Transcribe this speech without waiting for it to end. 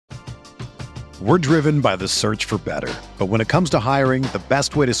We're driven by the search for better. But when it comes to hiring, the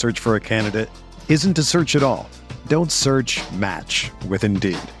best way to search for a candidate isn't to search at all. Don't search, match with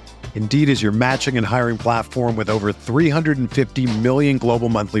Indeed. Indeed is your matching and hiring platform with over 350 million global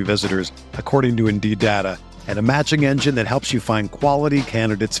monthly visitors, according to Indeed data, and a matching engine that helps you find quality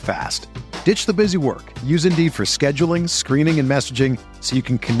candidates fast. Ditch the busy work. Use Indeed for scheduling, screening, and messaging so you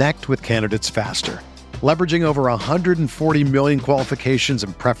can connect with candidates faster. Leveraging over 140 million qualifications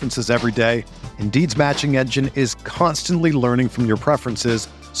and preferences every day, Indeed's matching engine is constantly learning from your preferences,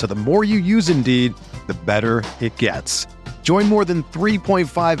 so the more you use Indeed, the better it gets. Join more than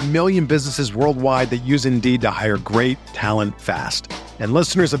 3.5 million businesses worldwide that use Indeed to hire great talent fast. And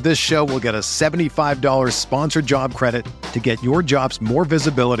listeners of this show will get a $75 sponsored job credit to get your jobs more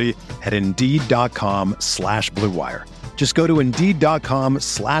visibility at Indeed.com/Blue Wire. Just go to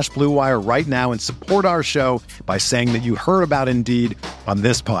Indeed.com/Blue Wire right now and support our show by saying that you heard about Indeed on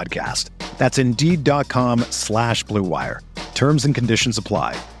this podcast. That's Indeed.com/Blue Wire. Terms and conditions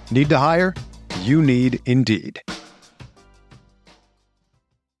apply. Need to hire? You need Indeed.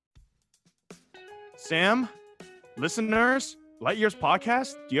 Sam, listeners, Light Years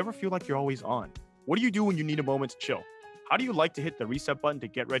Podcast, do you ever feel like you're always on? What do you do when you need a moment to chill? How do you like to hit the reset button to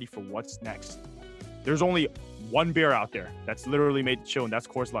get ready for what's next? There's only one beer out there that's literally made to chill, and that's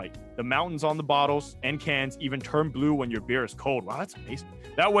Coors Light. The mountains on the bottles and cans even turn blue when your beer is cold. Wow, that's amazing.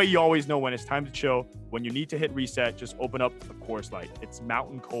 That way you always know when it's time to chill. When you need to hit reset, just open up a Coors Light. It's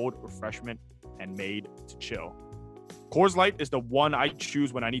mountain cold refreshment and made to chill. Coors Light is the one I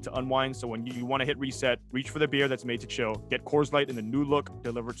choose when I need to unwind. So when you want to hit reset, reach for the beer that's made to chill. Get Coors Light in the new look,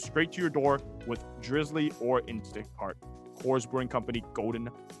 delivered straight to your door with Drizzly or Instacart. Coors Brewing Company, Golden,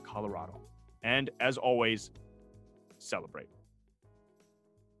 Colorado. And as always, celebrate.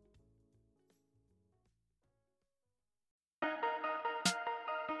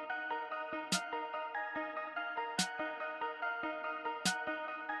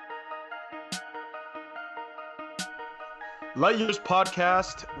 Light Years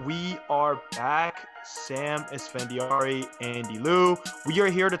Podcast, we are back. Sam Esfandiari, Andy Liu. We are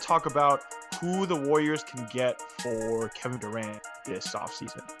here to talk about who the Warriors can get for Kevin Durant this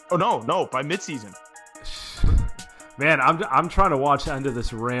offseason. Oh, no, by midseason. Man, I'm trying to watch the end of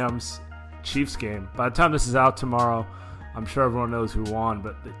this Rams-Chiefs game. By the time this is out tomorrow, I'm sure everyone knows who won.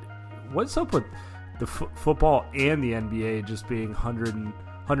 But what's up with the football and the NBA just being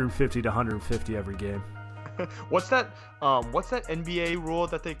 150 to 150 every game? What's that NBA rule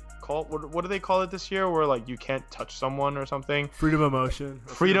that they call? What do they call it this year? Where like you can't touch someone or something? Freedom of motion.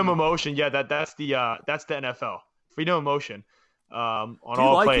 Freedom of motion. Yeah, that's the NFL. Freedom of motion. On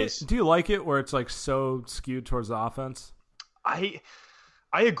all plays. Do you like it where it's like so skewed towards the offense? I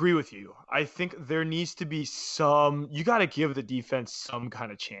agree with you. I think there needs to be some. You got to give the defense some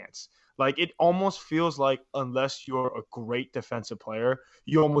kind of chance. Like it almost feels like unless you're a great defensive player,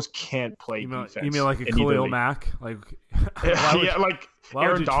 you almost can't play defense. You mean like a Khalil Mack? Like like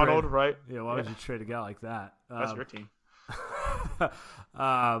Aaron Donald, right? Yeah, why would you trade a guy like that? That's your team.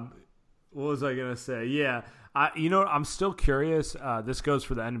 What was I gonna say? Yeah, I'm still curious. This goes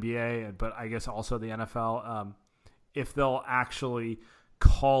for the NBA, but I guess also the NFL. If they'll actually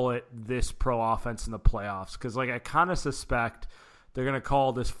call it this pro offense in the playoffs, because like I kind of suspect they're going to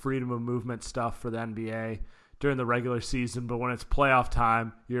call this freedom of movement stuff for the NBA during the regular season, but when it's playoff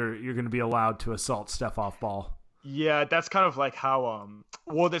time, you're going to be allowed to assault Steph off ball. Yeah, that's kind of like how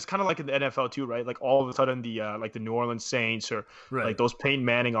that's kind of like in the NFL too, right? Like all of a sudden the like the New Orleans Saints or like those Peyton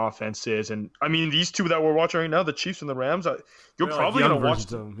Manning offenses, and I mean these two that we're watching right now, the Chiefs and the Rams, you're probably going to watch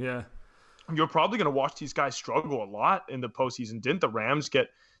them. Yeah. You're probably going to watch these guys struggle a lot in the postseason. Didn't the Rams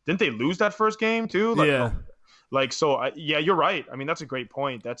didn't they lose that first game too? Yeah. Yeah, you're right. I mean, that's a great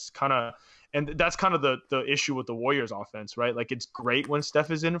point. That's kind of the issue with the Warriors offense, right? Like it's great when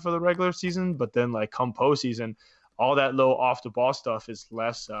Steph is in for the regular season, but then like come postseason, all that little off the ball stuff is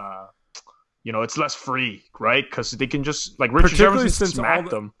less, it's less free, right? Because they can just like Richard Jefferson smack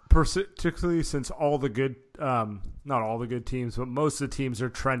them. Particularly since all the good, not all the good teams, but most of the teams are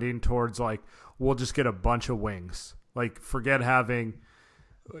trending towards like we'll just get a bunch of wings. Like forget having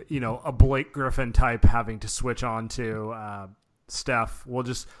a Blake Griffin type having to switch on to Steph.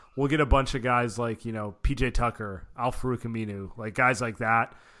 We'll get a bunch of guys like, PJ Tucker, Al-Farouq Aminu, like guys like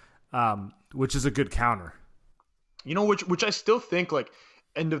that, which is a good counter. Which I still think like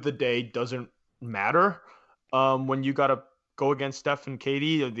end of the day doesn't matter when you got to go against Steph and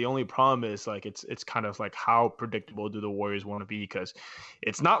KD. The only problem is like it's kind of like how predictable do the Warriors want to be, because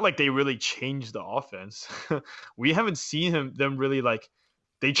it's not like they really changed the offense. We haven't seen them really like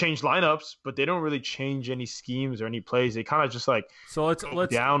they change lineups, but they don't really change any schemes or any plays. They kind of just like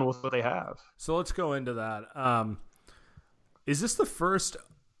let's down with what they have. So let's go into that. Is this the first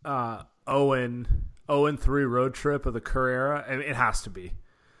 0-3 road trip of the Kerr era? I mean, it has to be.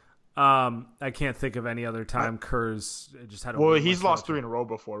 I can't think of any other time Kerr's just had a Well, he's lost 3 in a row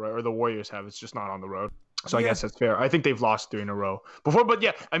before, right? Or the Warriors have. It's just not on the road. So I guess that's fair. I think they've lost 3 in a row before. But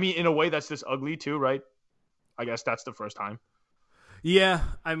yeah, I mean, in a way, that's this ugly too, right? I guess that's the first time. Yeah,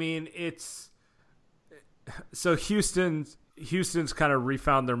 I mean, it's so Houston's kind of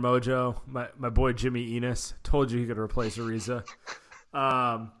refound their mojo. My boy Jimmy Enos told you he could replace Ariza.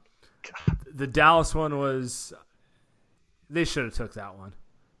 The Dallas one was they should have took that one.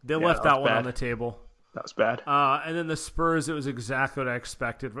 They left that one on the table. That was bad. And then the Spurs, it was exactly what I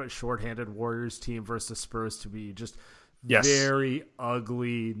expected. But shorthanded Warriors team versus the Spurs to be just very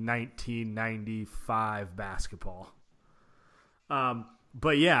ugly 1995 basketball.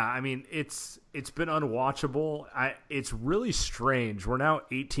 But yeah, I mean, it's been unwatchable. It's really strange. We're now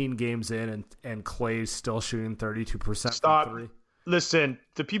 18 games in, and Clay's still shooting 32% Stop. from 3. Listen,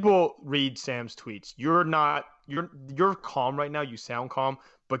 the people read Sam's tweets. You're calm right now. You sound calm,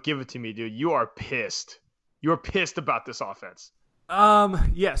 but give it to me, dude. You are pissed. You're pissed about this offense.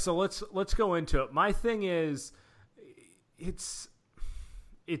 Yeah. So let's go into it. My thing is, it's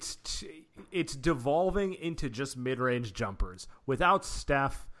devolving into just mid-range jumpers. Without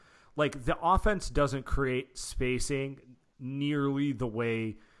Steph, like the offense doesn't create spacing nearly the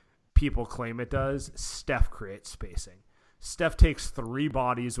way people claim it does. Steph creates spacing. Steph takes 3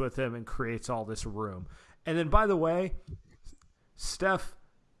 bodies with him and creates all this room. And then, by the way, Steph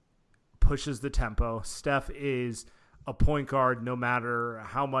pushes the tempo. Steph is a point guard no matter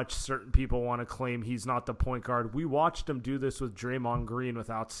how much certain people want to claim he's not the point guard. We watched him do this with Draymond Green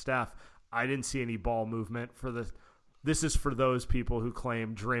without Steph. I didn't see any ball movement for the. This is for those people who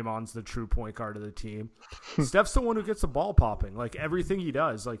claim Draymond's the true point guard of the team. Steph's the one who gets the ball popping. Like everything he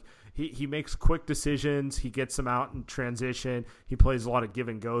does, like he makes quick decisions. He gets them out in transition. He plays a lot of give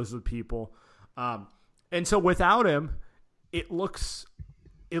and goes with people. And so without him, it looks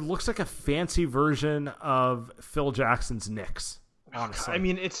like a fancy version of Phil Jackson's Knicks. Honestly, I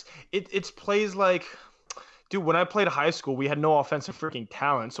mean, it's plays like, dude, when I played high school, we had no offensive freaking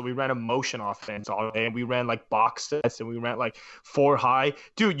talent, so we ran a motion offense all day, and we ran like box sets, and we ran like 4 high.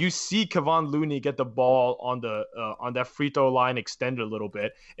 Dude, you see Kevon Looney get the ball on that free throw line, extend a little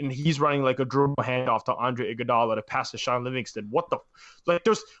bit, and he's running like a dribble handoff to Andre Iguodala to pass to Sean Livingston. What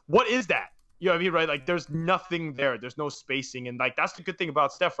is that? You know what I mean, right? Like, there's nothing there. There's no spacing, and like that's the good thing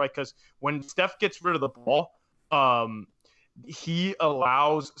about Steph, right? Because when Steph gets rid of the ball, he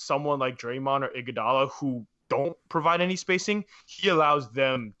allows someone like Draymond or Iguodala who don't provide any spacing. He allows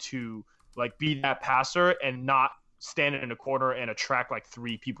them to like be that passer and not stand in a corner and attract like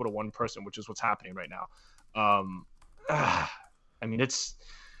 3 people to one person, which is what's happening right now. I mean, it's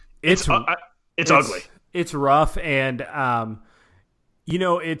ugly. It's rough, and I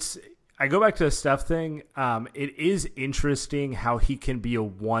go back to the Steph thing. It is interesting how he can be a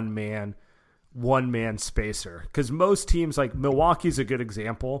one man spacer, because most teams, like Milwaukee's a good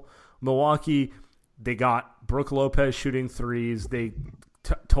example. Milwaukee, they got Brook Lopez shooting threes. They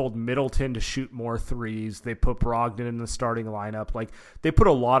told Middleton to shoot more threes. They put Brogdon in the starting lineup. Like, they put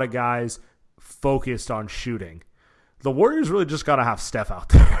a lot of guys focused on shooting. The Warriors really just got to have Steph out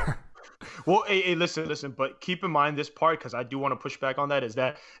there. Well, hey, listen, but keep in mind this part, because I do want to push back on that, is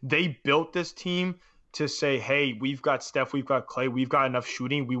that they built this team to say, hey, we've got Steph, we've got Clay, we've got enough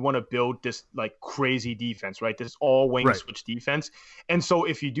shooting. We want to build this like crazy defense, right? This all wing switch defense. And so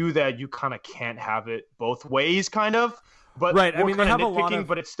if you do that, you kind of can't have it both ways, kind of. But right, I mean, they have a lot of,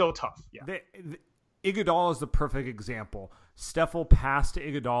 but it's still tough. Yeah. Iguodala is the perfect example. Steph will pass to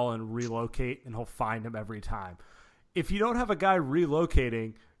Iguodala and relocate, and he'll find him every time. If you don't have a guy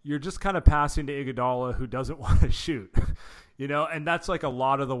relocating, you're just kind of passing to Iguodala, who doesn't want to shoot, and that's like a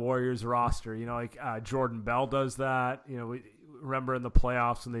lot of the Warriors roster, like Jordan Bell does that. We remember in the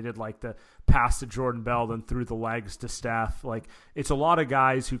playoffs when they did like the pass to Jordan Bell, then through the legs to Steph. Like, it's a lot of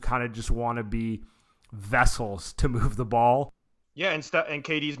guys who kind of just want to be vessels to move the ball. Yeah. And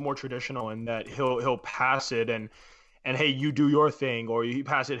KD's more traditional in that he'll pass it and hey, you do your thing, or you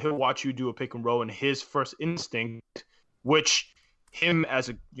pass it, he'll watch you do a pick and roll, and his first instinct, which him as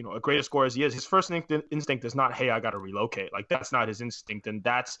a great scorer as he is, his first instinct is not, hey, I got to relocate. Like, that's not his instinct, and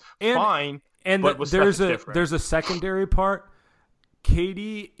that's fine. And but there's a secondary part.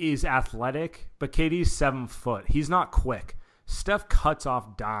 KD is athletic, but KD's 7 foot. He's not quick. Steph cuts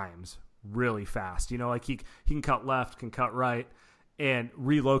off dimes really fast. Like he can cut left, can cut right, and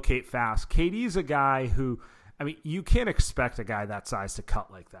relocate fast. KD's a guy who, I mean, you can't expect a guy that size to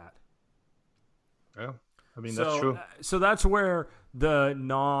cut like that. Yeah, I mean, that's true. So that's where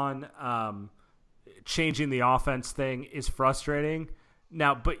the changing the offense thing is frustrating.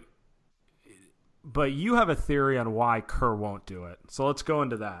 Now, but you have a theory on why Kerr won't do it. So let's go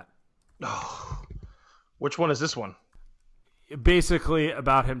into that. Oh, which one is this one? Basically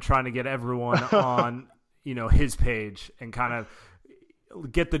about him trying to get everyone on, his page and kind of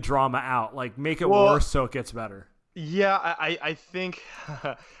get the drama out, like make it worse so it gets better. Yeah, I think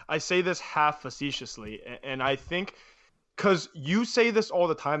I say this half facetiously, and I think because you say this all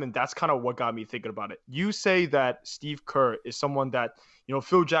the time, and that's kind of what got me thinking about it. You say that Steve Kerr is someone that,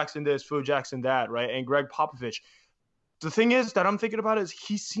 Phil Jackson this, Phil Jackson that, right? And Greg Popovich. The thing is that I'm thinking about is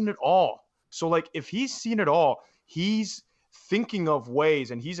he's seen it all. So, like, if he's seen it all, he's thinking of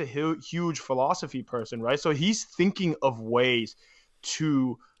ways, and he's a huge philosophy person, right? So he's thinking of ways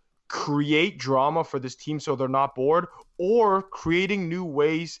to create drama for this team so they're not bored, or creating new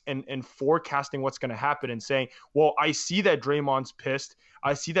ways and forecasting what's going to happen and saying, well, I see that Draymond's pissed.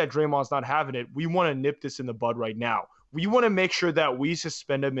 I see that Draymond's not having it. We want to nip this in the bud right now. We want to make sure that we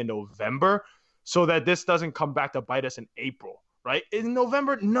suspend him in November so that this doesn't come back to bite us in April, right? In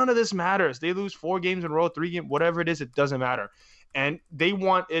November, none of this matters. They lose 4 games in a row, 3 games, whatever it is, it doesn't matter. And they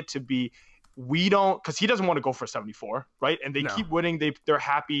want it to be, we don't, because he doesn't want to go for 74, right? And they keep winning. They're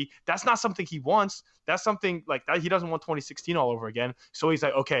happy. That's not something he wants. That's something like that. He doesn't want 2016 all over again. So he's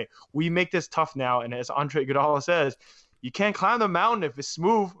like, okay, we make this tough now. And as Andre Iguodala says, you can't climb the mountain if it's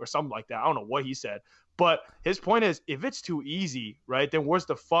smooth or something like that. I don't know what he said. But his point is, if it's too easy, right, then where's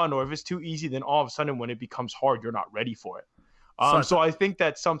the fun? Or if it's too easy, then all of a sudden when it becomes hard, you're not ready for it. So I think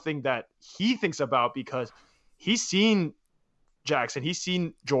that's something that he thinks about because he's seen Jackson, he's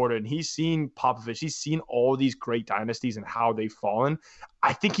seen Jordan, he's seen Popovich, he's seen all these great dynasties and how they've fallen.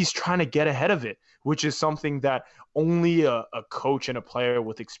 I think he's trying to get ahead of it, which is something that only a coach and a player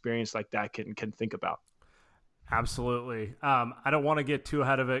with experience like that can think about. Absolutely. I don't want to get too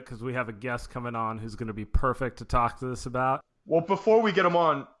ahead of it because we have a guest coming on who's going to be perfect to talk to this about. Well, before we get him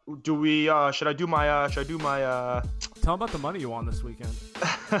on, should I do my tell him about the money you won this weekend.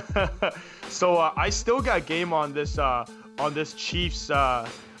 So I still got game on this Chiefs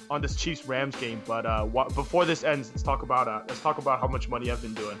Rams game, but before this ends, let's talk about how much money I've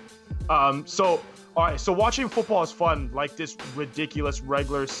been doing. All right, so watching football is fun, like this ridiculous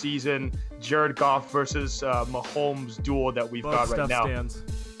regular season Jared Goff versus Mahomes duel that we've got right now. Stands.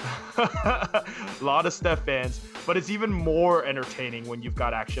 A lot of Steph fans, but it's even more entertaining when you've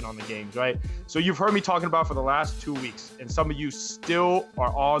got action on the games, right? So you've heard me talking about for the last 2 weeks, and some of you still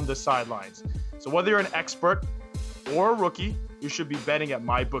are on the sidelines. So whether you're an expert or a rookie, you should be betting at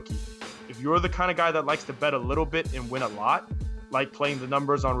MyBookie. If you're the kind of guy that likes to bet a little bit and win a lot, like playing the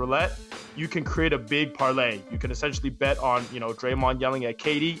numbers on roulette, you can create a big parlay. You can essentially bet on, Draymond yelling at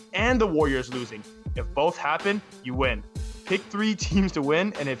KD and the Warriors losing. If both happen, you win. Pick 3 teams to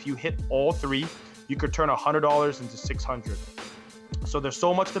win, and if you hit all 3, you could turn $100 into $600. So there's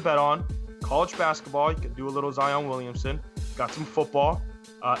so much to bet on. College basketball, you can do a little Zion Williamson. Got some football,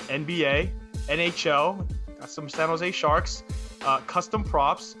 NBA, NHL, got some San Jose Sharks, custom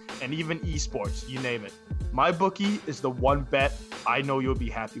props, and even esports, you name it. MyBookie is the one bet I know you'll be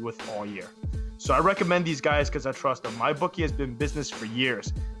happy with all year. So I recommend these guys because I trust them. MyBookie has been in business for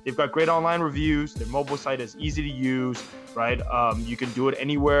years. They've got great online reviews. Their mobile site is easy to use, right? You can do it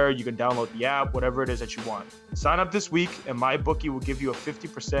anywhere. You can download the app, whatever it is that you want. Sign up this week, and MyBookie will give you a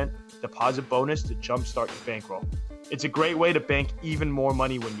 50% deposit bonus to jumpstart your bankroll. It's a great way to bank even more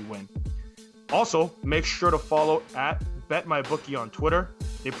money when you win. Also, make sure to follow at BetMyBookie on Twitter.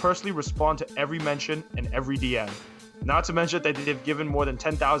 They personally respond to every mention and every DM. Not to mention that they've given more than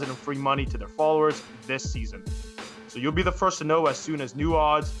 $10,000 in free money to their followers this season. So you'll be the first to know as soon as new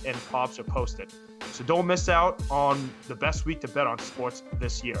odds and props are posted. So don't miss out on the best week to bet on sports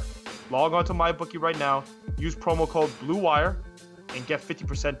this year. Log on to MyBookie right now, use promo code BLUEWIRE, and get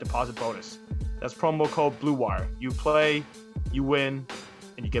 50% deposit bonus. That's promo code BLUEWIRE. You play, you win,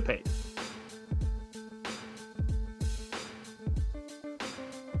 and you get paid.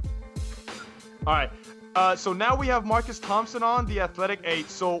 All right. So now we have Marcus Thompson on, the Athletic 8.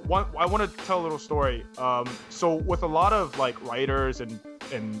 So I want to tell a little story. So with a lot of like writers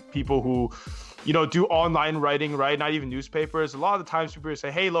and people who, do online writing, right? Not even newspapers. A lot of the times people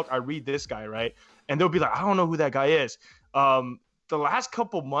say, hey, look, I read this guy, right? And they'll be like, I don't know who that guy is. The last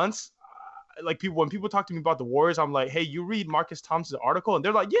couple months, when people talk to me about the Warriors, I'm like, hey, you read Marcus Thompson's article? And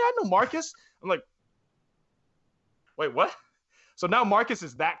they're like, yeah, I know Marcus. I'm like, wait, what? So now Marcus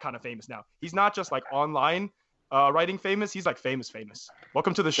is that kind of famous now. He's not just like online writing famous. He's like famous.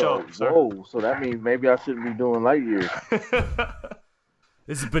 Welcome to the show, sir. Whoa, so that means maybe I shouldn't be doing light years.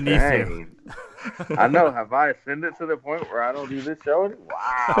 This is beneath you. I know. Have I ascended to the point where I don't do this show?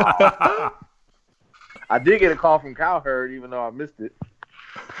 Wow. I did get a call from Cowherd, even though I missed it.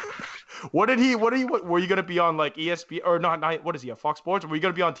 What were you gonna be on like ESPN or not? What is he? Fox Sports? Were you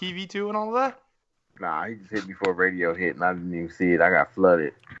gonna be on TV too and all of that? Nah, he just hit me before radio hit, and I didn't even see it. I got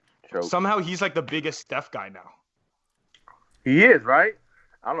flooded. Choked. Somehow he's like the biggest Steph guy now. He is, right?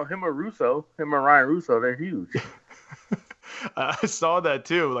 I don't know, him and Ryan Russo, they're huge. I saw that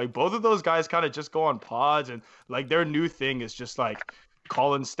too. Like both of those guys kind of just go on pods, and like their new thing is just like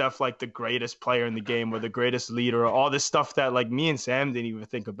calling Steph like the greatest player in the game or the greatest leader, or all this stuff that like me and Sam didn't even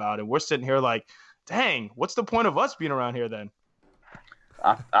think about. And we're sitting here like, dang, what's the point of us being around here then?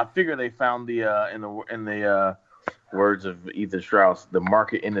 I figure they found the in the words of Ethan Strauss, the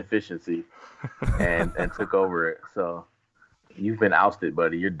market inefficiency, and took over it. So you've been ousted,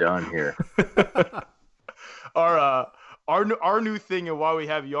 buddy. You're done here. Our new thing and why we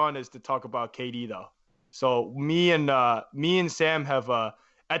have you on is to talk about KD though. So me and Sam have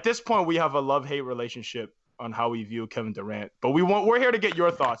at this point we have a love-hate relationship on how we view Kevin Durant. But we're here to get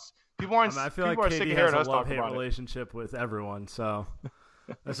your thoughts. People aren't. I feel people like are sick KD of has hearing a us talk love-hate about relationship with everyone. So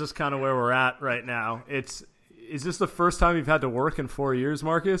that's just kind of where we're at right now. Is this the first time you've had to work in 4 years,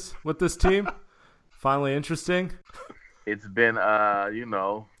 Marcus, with this team? Finally interesting. It's been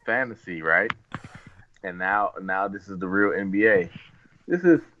fantasy, right? And now this is the real NBA. This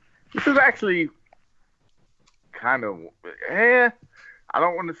is actually kind of I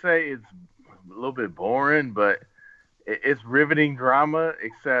don't want to say it's a little bit boring, but it's riveting drama,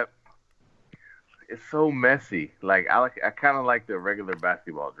 except it's so messy. Like I kind of like the regular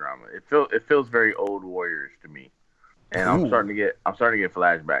basketball drama. It feels very old Warriors to me. And I'm starting to get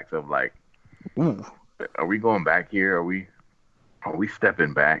flashbacks of like, are we going back here? Are we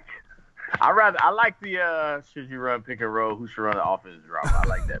stepping back? I like the should you run pick and roll, who should run the offense drama. I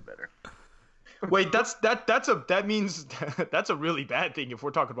like that better. Wait, that means that's a really bad thing if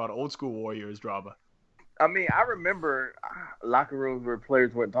we're talking about old school Warriors drama. I mean, I remember locker rooms where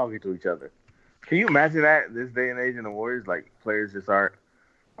players weren't talking to each other. Can you imagine that this day and age in the Warriors? Like players just are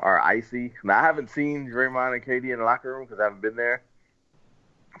icy. Now I haven't seen Draymond and KD in the locker room because I haven't been there,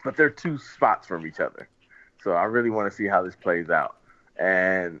 but they're two spots from each other. So I really want to see how this plays out.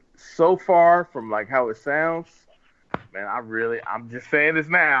 And so far from like how it sounds, man, I'm just saying this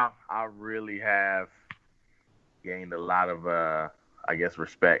now, I really have gained a lot of,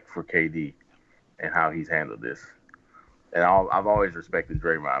 respect for KD and how he's handled this. And I've always respected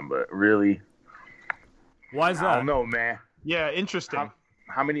Draymond, but really, why is that? I don't know, man. Yeah, interesting.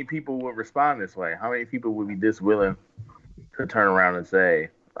 How many people would respond this way? How many people would be this willing to turn around and say,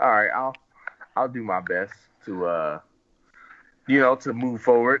 all right, I'll do my best to, to move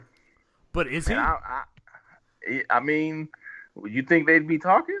forward. But is he? I mean, you think they'd be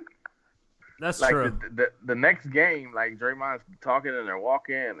talking? That's like true. The next game, like Draymond's talking and they're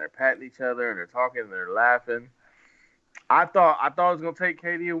walking and they're patting each other and they're talking and they're laughing. I thought it was gonna take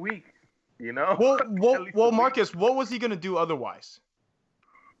KD a week. Well, Marcus, what was he gonna do otherwise?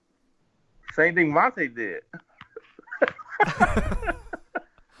 Same thing Monte did.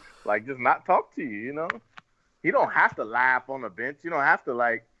 Like just not talk to you. You don't have to laugh on the bench. You don't have to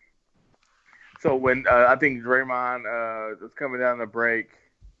like. So when I think Draymond was coming down the break,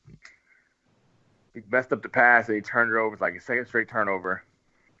 he messed up the pass and he turned it over. It's like a second straight turnover.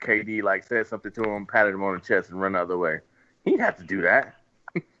 KD like said something to him, patted him on the chest, and run the other way. He didn't have to do that.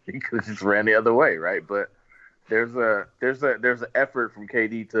 He could have just ran the other way, right? But there's an effort from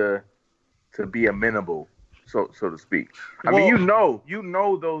KD to be amenable, so to speak. I mean, you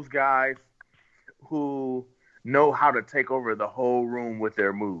know those guys who know how to take over the whole room with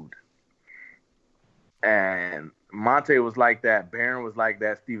their mood. And Monte was like that. Barron was like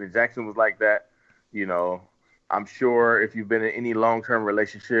that. Steven Jackson was like that. I'm sure if you've been in any long-term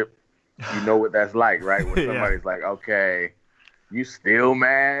relationship, you know what that's like, right? When somebody's like, okay, you still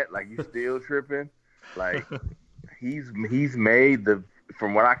mad? Like, you still tripping? Like, he's made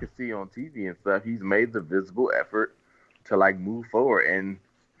from what I can see on TV and stuff, he's made the visible effort to, like, move forward. And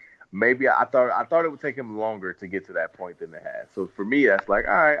maybe I thought it would take him longer to get to that point than it has. So, for me, that's like,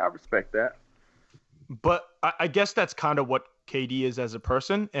 all right, I respect that. But I guess that's kind of what KD is as a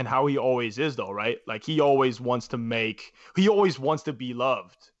person and how he always is, though, right? Like, he always wants to be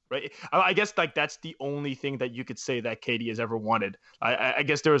loved, right? I guess, like, that's the only thing that you could say that KD has ever wanted. I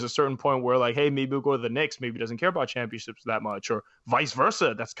guess there was a certain point where, like, hey, maybe we'll go to the Knicks. Maybe he doesn't care about championships that much, or vice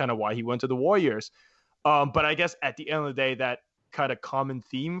versa. That's kind of why he went to the Warriors. But I guess at the end of the day, that kind of common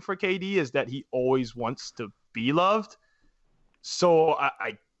theme for KD is that he always wants to be loved. So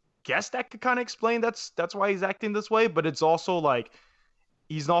I guess that could kind of explain that's why he's acting this way. But it's also like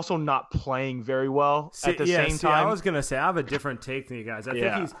he's also not playing very well at the same time. I was gonna say I have a different take than you guys.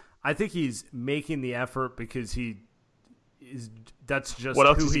 I think he's making the effort because he is. That's just what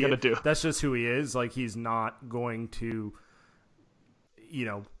else is he gonna do? That's just who he is. Like he's not going to,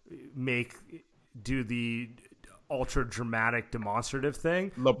 do the ultra dramatic demonstrative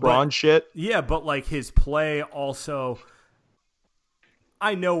thing. LeBron shit. Yeah, but like his play also.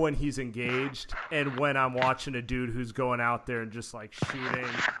 I know when he's engaged and when I'm watching a dude who's going out there and just like shooting,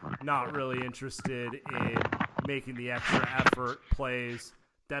 not really interested in making the extra effort plays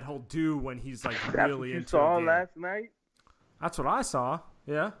that he'll do when he's like really into what you saw a game. last night? That's what I saw.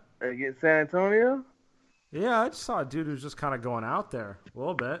 Yeah. Against San Antonio? Yeah, I just saw a dude who's just kind of going out there a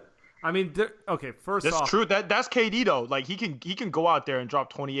little bit. I mean, first off, that's true. That's KD though. Like he can go out there and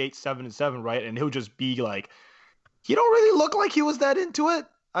drop 28, 7 and 7, right? And he'll just be like, he don't really look like he was that into it.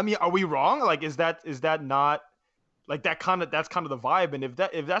 I mean, are we wrong? Like, is that not like that's kind of the vibe? And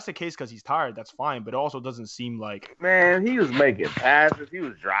if that's the case because he's tired, that's fine. But it also doesn't seem like, man, he was making passes, he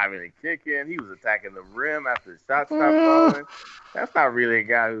was driving and kicking, he was attacking the rim after the shots stopped falling. That's not really a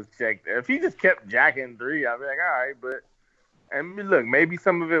guy who's checked. If he just kept jacking three, I'd be like, all right. But and look, maybe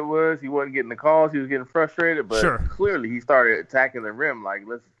some of it was he wasn't getting the calls, he was getting frustrated. But sure. Clearly, he started attacking the rim like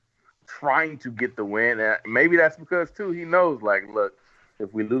trying to get the win. And maybe that's because too he knows like, look,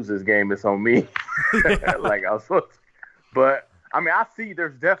 if we lose this game, it's on me. Like I was supposed to. But I mean, I see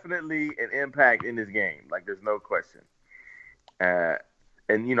there's definitely an impact in this game. Like there's no question. And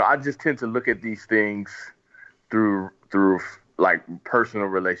I just tend to look at these things through like personal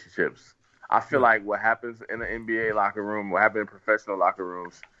relationships. I feel like what happens in the NBA locker room, what happens in professional locker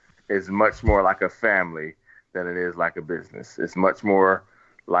rooms, is much more like a family than it is like a business. It's much more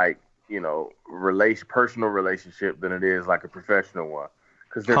like personal relationship than it is like a professional one,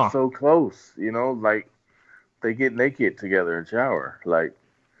 because they're so close. Like they get naked together and shower. Like,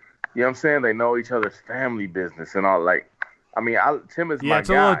 you know what I'm saying? They know each other's family business and all. Like, I mean, Tim is my guy. Yeah, it's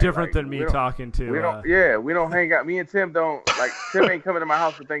a little different than me talking to. We don't hang out. Me and Tim don't like. Tim ain't coming to my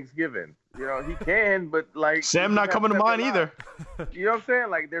house for Thanksgiving. He can, but like Sam not coming to mine either. You know what I'm saying?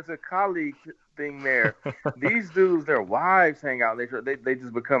 Like, there's a colleague thing there. These dudes, their wives hang out. They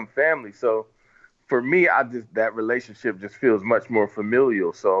just become family. So for me, that relationship just feels much more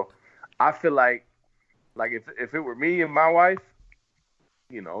familial. So I feel like if it were me and my wife,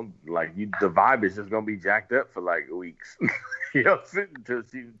 the vibe is just gonna be jacked up for like weeks.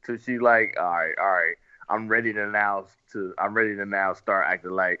 Till she like, all right, I'm ready to now start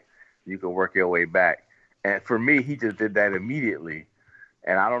acting like you can work your way back. And for me, he just did that immediately.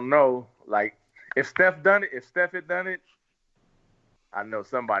 And I don't know, like if Steph had done it, I know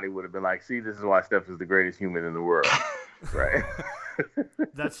somebody would have been like, see, this is why Steph is the greatest human in the world. Right?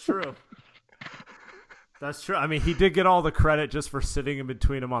 That's true. That's true. I mean, he did get all the credit just for sitting in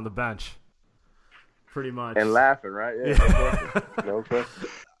between him on the bench. Pretty much. And laughing, right? Yeah. No question.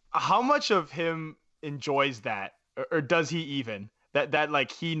 How much of him enjoys that? Or does he even? That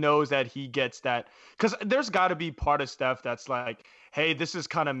like he knows that he gets that? Because there's got to be part of Steph that's like, hey, this is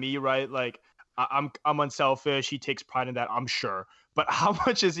kind of me, right? Like, I'm unselfish. He takes pride in that, I'm sure. But how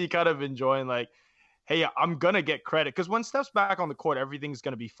much is he kind of enjoying like, hey, I'm going to get credit? Because when Steph's back on the court, everything's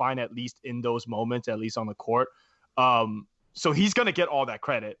going to be fine, at least in those moments, at least on the court. So he's going to get all that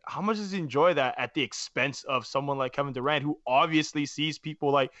credit. How much does he enjoy that at the expense of someone like Kevin Durant, who obviously sees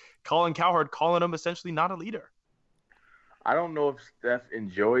people like Colin Cowherd calling him essentially not a leader? I don't know if Steph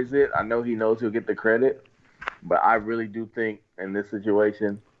enjoys it. I know he knows he'll get the credit. But I really do think in this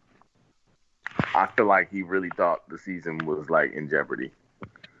situation, I feel like he really thought the season was like in jeopardy.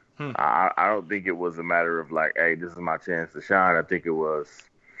 I don't think it was a matter of like, hey, this is my chance to shine. I think it was,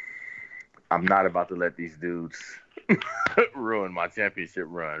 I'm not about to let these dudes ruin my championship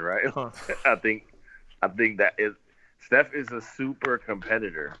run, right? I think that Steph is a super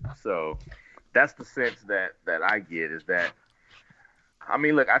competitor. So that's the sense that I get, is that, I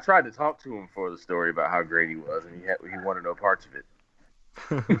mean, look, I tried to talk to him for the story about how great he was, and he wanted no parts of it.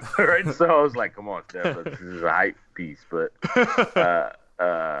 Right? So I was like, come on, Steph, this is a hype piece. But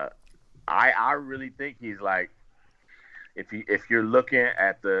I really think he's like, if you're looking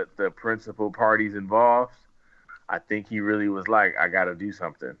at the principal parties involved, I think he really was like, I got to do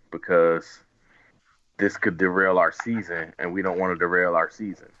something because this could derail our season, and we don't want to derail our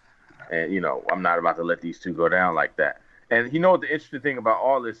season. And, I'm not about to let these two go down like that. And you know what the interesting thing about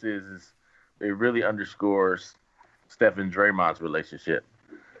all this is it really underscores Steph and Draymond's relationship.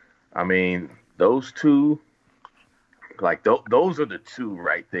 I mean, those two, like those are the two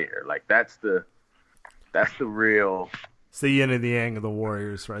right there. Like that's the That's the real. It's the yin and the yang of the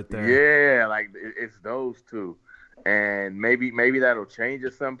Warriors right there. Yeah, like it's those two, and maybe that'll change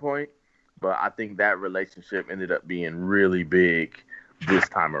at some point. But I think that relationship ended up being really big this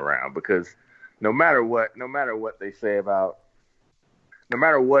time around because no matter what they say about, no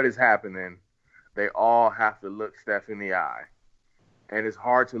matter what is happening, they all have to look Steph in the eye, and it's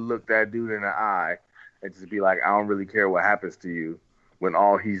hard to look that dude in the eye and just be like, I don't really care what happens to you, when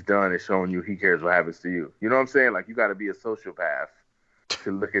all he's done is showing you he cares what happens to you. You know what I'm saying? Like, you got to be a sociopath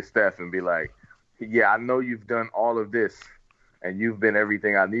to look at Steph and be like, yeah, I know you've done all of this and you've been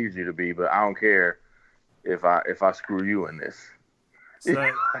everything I needed you to be, but I don't care if I screw you in this.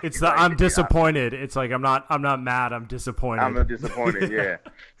 I'm disappointed. It's like I'm not mad. I'm disappointed. I'm disappointed. Yeah.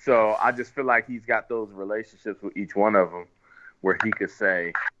 So I just feel like he's got those relationships with each one of them, where he could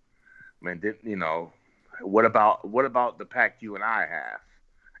say, "Man, what about the pact you and I have?"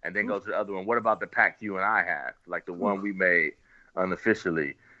 And then go to the other one. What about the pact you and I have? Like the one we made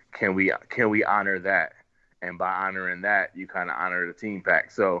unofficially. Can we honor that? And by honoring that, you kind of honor the team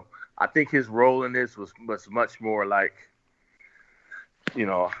pact. So I think his role in this was much more like,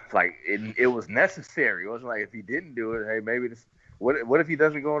 like it was necessary. It wasn't like if he didn't do it, hey, maybe this. What if he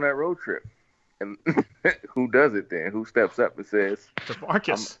doesn't go on that road trip? And who does it then? Who steps up and says,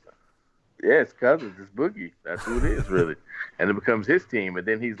 DeMarcus? Yeah, it's Cousins. It's Boogie. That's who it is, really. And it becomes his team. And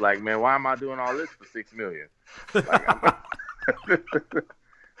then he's like, man, why am I doing all this for $6 million?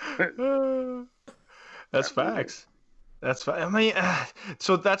 That's facts. That's I mean,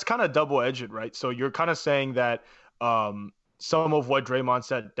 so that's kind of double-edged, right? So you're kind of saying that some of what Draymond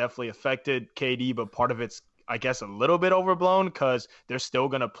said definitely affected KD, but part of it's, I guess, a little bit overblown because they're still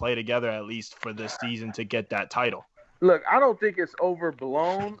going to play together at least for this season to get that title. Look, I don't think it's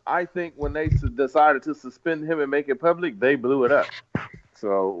overblown. I think when they decided to suspend him and make it public, they blew it up.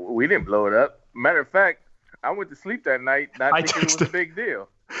 So we didn't blow it up. Matter of fact, I went to sleep that night not thinking it was a big deal.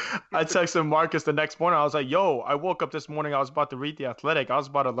 I texted Marcus the next morning. I was like, yo, I woke up this morning. I was about to read The Athletic. I was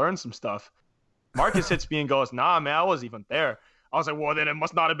about to learn some stuff. Marcus hits me and goes, nah, man, I wasn't even there. I was like, well, then it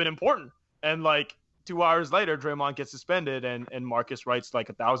must not have been important. And like 2 hours later, Draymond gets suspended and Marcus writes like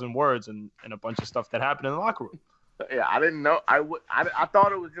 1,000 words and a bunch of stuff that happened in the locker room. Yeah, I didn't know. I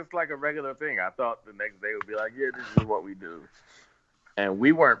thought it was just like a regular thing. I thought the next day would be like, yeah, this is what we do. And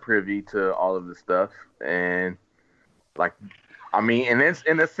we weren't privy to all of the stuff. And like, I mean, in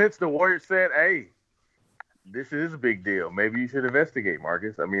a sense, the Warriors said, hey, this is a big deal. Maybe you should investigate,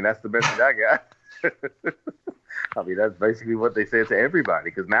 Marcus. I mean, that's the message I got. I mean, that's basically what they said to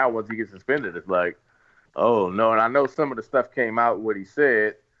everybody. Because now once he gets suspended, it's like, oh, no. And I know some of the stuff came out what he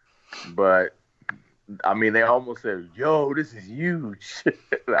said, but I mean, they almost said, yo, this is huge.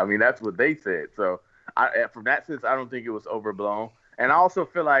 I mean, that's what they said. So from that sense, I don't think it was overblown. And I also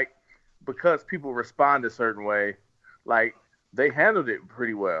feel like because people respond a certain way, like they handled it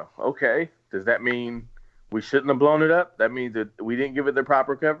pretty well. Okay. Does that mean we shouldn't have blown it up? That means that we didn't give it the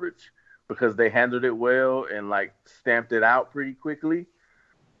proper coverage because they handled it well and like stamped it out pretty quickly.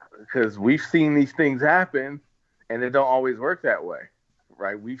 Because we've seen these things happen and it don't always work that way.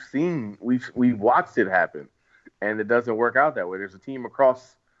 Right, we've watched it happen, and it doesn't work out that way. There's a team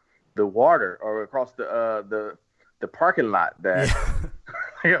across the water or across the parking lot that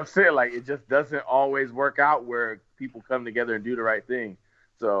you know what I'm saying. Like it just doesn't always work out where people come together and do the right thing.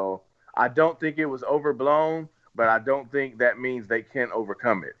 So I don't think it was overblown, but I don't think that means they can't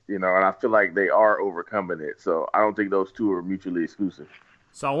overcome it. And I feel like they are overcoming it. So I don't think those two are mutually exclusive.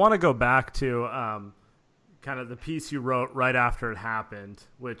 So I want to go back to kind of the piece you wrote right after it happened,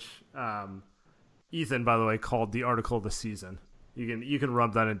 which Ethan, by the way, called the article of the season. You can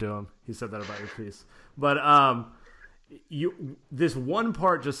rub that into him. He said that about your piece. But this one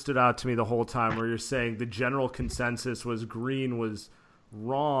part just stood out to me the whole time where you're saying the general consensus was Green was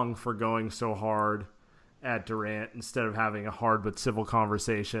wrong for going so hard at Durant instead of having a hard but civil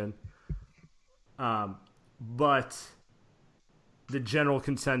conversation. But the general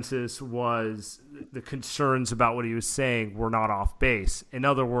consensus was the concerns about what he was saying were not off base. In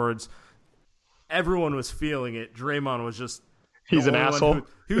other words, everyone was feeling it. Draymond was just he's an asshole.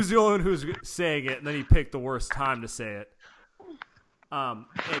 He was the only one who was saying it, and then he picked the worst time to say it.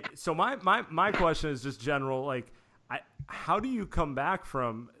 So my question is just general, like, how do you come back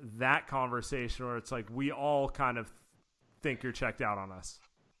from that conversation where it's like we all kind of think you're checked out on us?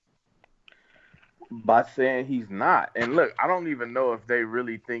 By saying he's not. And look, I don't even know if they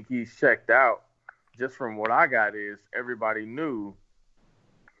really think he's checked out. Just from what I got is everybody knew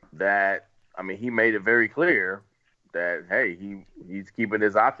that, I mean, he made it very clear that, hey, he's keeping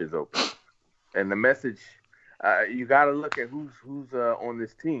his options open. And the message, You got to look at who's on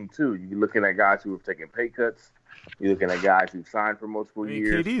this team too. You're looking at guys who have taken pay cuts. You're looking at guys who've signed for multiple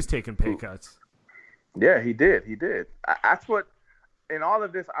years. KD's taking pay cuts. Yeah, he did. That's what. In all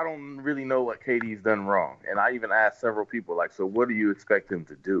of this, I don't really know what KD's done wrong. And I even asked several people, like, so what do you expect him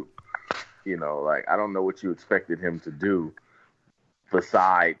to do? You know, like, I don't know what you expected him to do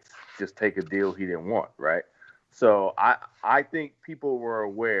besides just take a deal he didn't want, right? So I think people were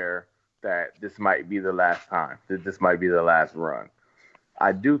aware that this might be the last time, that this might be the last run.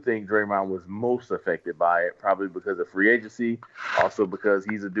 I do think Draymond was most affected by it, probably because of free agency, also because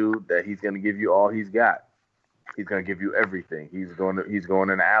he's a dude that he's going to give you all he's got. He's going to give you everything. He's going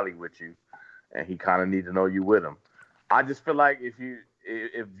in the alley with you, and he kind of needs to know you with him. I just feel like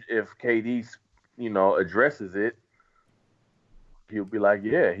if KD, addresses it, he'll be like,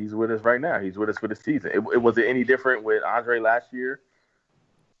 yeah, he's with us right now. He's with us for the season. Was it any different with Andre last year,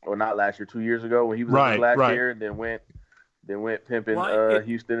 or not last year, 2 years ago when he was in his last year, and then went pimping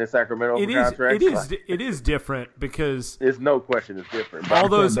Houston and Sacramento for contracts? It is different because there's no question it's different. All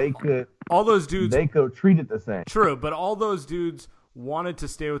those dudes they could treat it the same. True, but all those dudes wanted to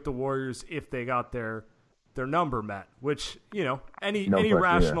stay with the Warriors if they got their number met, which any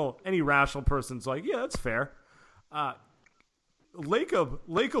rational person's like, yeah, that's fair.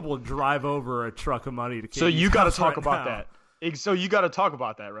 Lacob will drive over a truck of money to KD's So you got to talk right about now. that. So you got to talk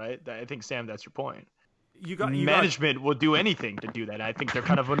about that, right? I think, Sam, that's your point. Management will do anything to do that. I think they're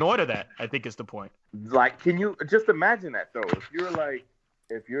kind of annoyed at that. I think is the point. Like, can you just imagine that though?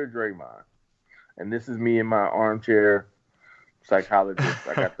 If you're Draymond, and this is me in my armchair psychologist,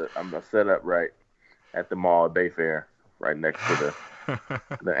 I'm set up right at the mall at Bayfair, right next to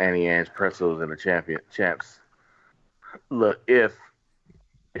the Annie Ann's pretzels and the champs. Look, if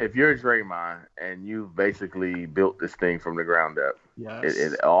you're Draymond and you've basically built this thing from the ground up, yes.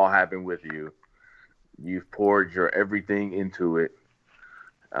 it all happened with you. You've poured your everything into it,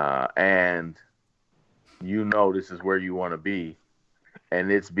 and this is where you want to be,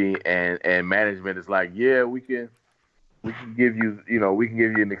 and and management is like, yeah, we can give you, we can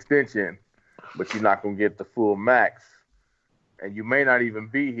give you an extension, but you're not gonna get the full max, and you may not even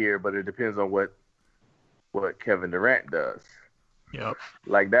be here, but it depends on what Kevin Durant does. Yep.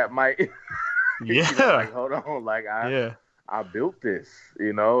 Like that might. Yeah. Like, hold on. Like I built this,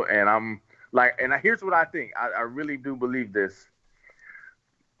 and I'm. Like, and here's what I think. I really do believe this.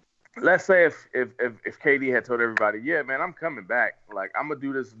 Let's say if KD had told everybody, yeah, man, I'm coming back. Like, I'm gonna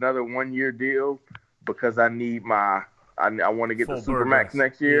do this another 1 year deal because I need I want to get the Supermax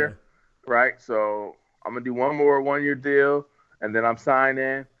next year, right? So I'm gonna do one more 1 year deal, and then I'm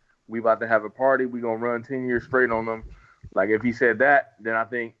signing. We about to have a party. We gonna run 10 years straight on them. Like, if he said that, then I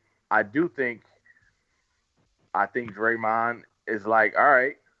think Draymond is like, all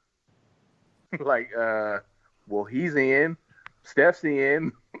right. Like, well, he's in, Steph's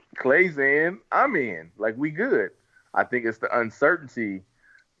in, Clay's in, I'm in. Like, we good. I think it's the uncertainty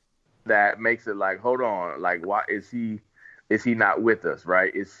that makes it like, hold on, like, why is he not with us,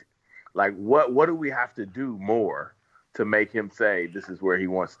 right? It's like, what do we have to do more to make him say this is where he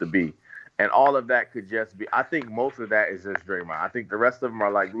wants to be? And all of that could just be, I think most of that is just Draymond. I think the rest of them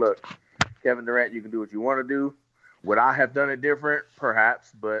are like, look, Kevin Durant, you can do what you want to do. Would I have done it different?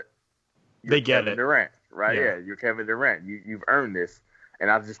 Perhaps, but they get Kevin it. Durant, right? Yeah, you're Kevin Durant. You've earned this.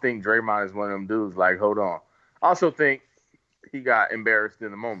 And I just think Draymond is one of them dudes like, hold on. I also think he got embarrassed in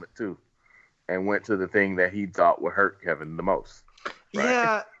the moment, too, and went to the thing that he thought would hurt Kevin the most. Right?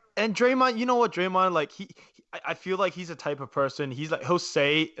 Yeah, and Draymond, you know what, Draymond, like, I feel like he's a type of person, he's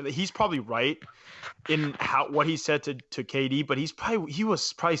probably right in what he said to KD, but he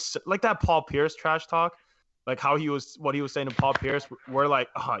was probably like that Paul Pierce trash talk. Like what he was saying to Paul Pierce, we're like,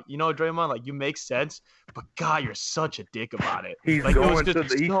 Draymond, like, you make sense, but God, you're such a dick about it. He's like, going it was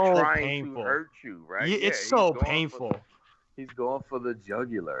just he's so trying painful. to hurt you, right? Yeah, it's so painful. He's going for the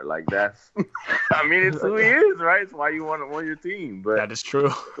jugular. Like, that's, I mean, it's who he is, right? It's why you want him on your team. But that is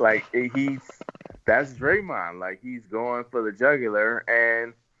true. Like, that's Draymond. Like, he's going for the jugular,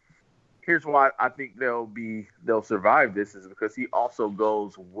 and here's why I think they'll survive this is because he also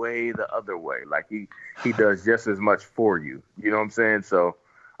goes way the other way. Like, he does just as much for you. You know what I'm saying? So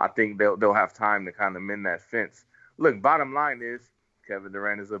I think they'll have time to kind of mend that fence. Look, bottom line is Kevin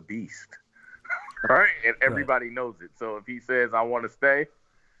Durant is a beast, right? And everybody knows it. So if he says, I want to stay,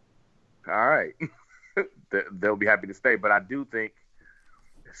 all right, they'll be happy to stay. But I do think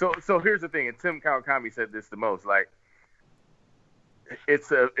so here's the thing, and Tim Kawakami said this the most, like,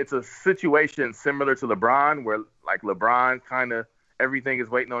 it's a situation similar to LeBron, where, like, LeBron kind of everything is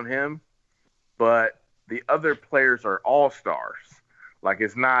waiting on him, but the other players are all stars. Like,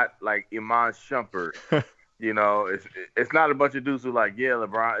 it's not like Iman Shumpert, It's not a bunch of dudes who like, yeah,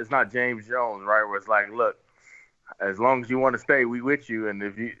 LeBron. It's not James Jones, right? Where it's like, look, as long as you want to stay, we with you, and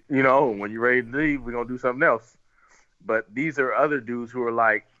if when you're ready to leave, we're gonna do something else. But these are other dudes who are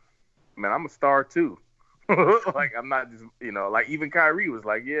like, man, I'm a star too. Like, I'm not just, like even Kyrie was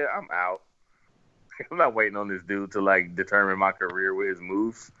like, yeah, I'm out. I'm not waiting on this dude to like determine my career with his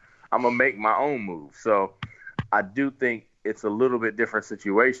moves. I'm gonna make my own moves. So I do think it's a little bit different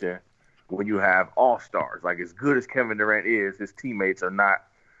situation when you have all-stars. Like, as good as Kevin Durant is, his teammates are not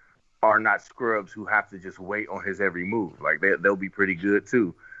scrubs who have to just wait on his every move. Like, they'll be pretty good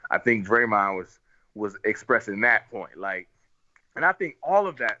too. I think Draymond was expressing that point. Like, and I think all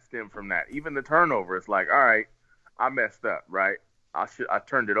of that stemmed from that. Even the turnover, it's like, all right, I messed up, right? I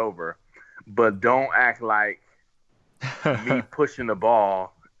turned it over. But don't act like me pushing the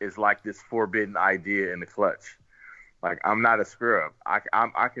ball is like this forbidden idea in the clutch. Like, I'm not a scrub. I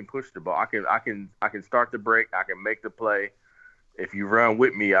can push the ball. I can start the break. I can make the play. If you run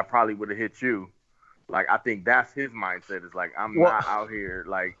with me, I probably would have hit you. Like, I think that's his mindset. Is like, I'm not out here.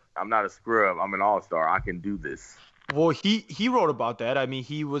 Like, I'm not a scrub. I'm an all-star. I can do this. Well, he wrote about that. I mean,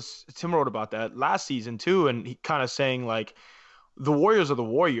 Tim wrote about that last season too, and he kind of saying like, the Warriors are the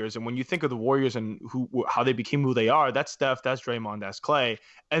Warriors, and when you think of the Warriors and how they became who they are, that's Steph, that's Draymond, that's Clay,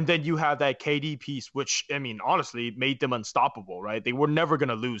 and then you have that KD piece, which, I mean, honestly, made them unstoppable, right? They were never going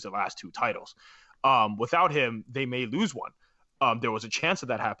to lose the last two titles. Without him, they may lose one. There was a chance of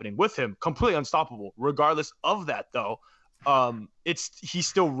that happening. With him, completely unstoppable. Regardless of that, though, he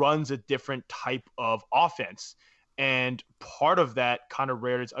still runs a different type of offense. And part of that kind of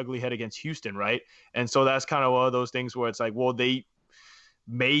reared its ugly head against Houston, right? And so that's kind of one of those things where it's like, well, they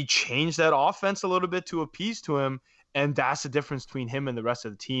may change that offense a little bit to appease to him, and that's the difference between him and the rest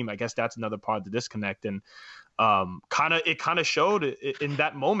of the team. I guess that's another part of the disconnect. And it kind of showed in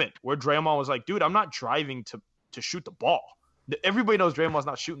that moment where Draymond was like, dude, I'm not driving to shoot the ball. Everybody knows Draymond's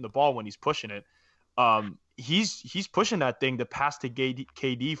not shooting the ball when he's pushing it. He's pushing that thing to pass to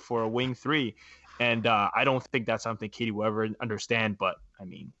KD for a wing three. And I don't think that's something KD will ever understand. But, I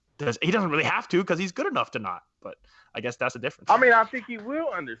mean, he doesn't really have to because he's good enough to not. But I guess that's the difference. I mean, I think he will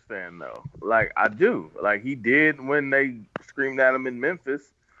understand, though. Like, I do. Like, he did when they screamed at him in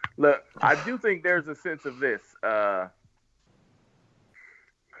Memphis. Look, I do think there's a sense of this. And,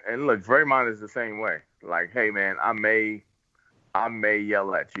 look, Draymond is the same way. Like, hey, man, I may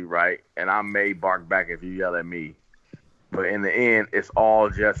yell at you, right? And I may bark back if you yell at me. But in the end, it's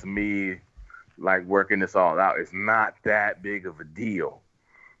all just me, like, working this all out. It's not that big of a deal,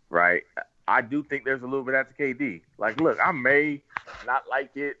 right? I do think there's a little bit of that to KD. Like, look, I may not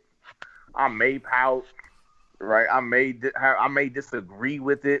like it. I may pout, right? I may disagree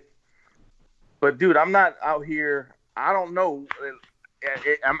with it. But, dude, I'm not out here. I don't know.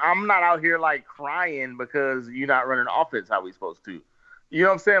 I'm not out here, like, crying because you're not running offense how we supposed to. You know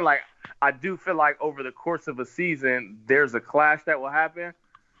what I'm saying? Like, I do feel like over the course of a season, there's a clash that will happen.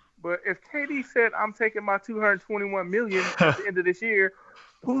 But if KD said, I'm taking my $221 million at the end of this year,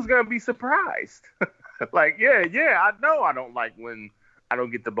 who's going to be surprised? Like, yeah, I know I don't like when I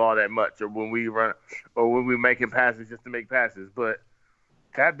don't get the ball that much or when we run or when we're making passes just to make passes. But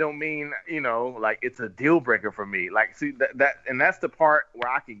that don't mean, like, it's a deal breaker for me. Like, see, and that's the part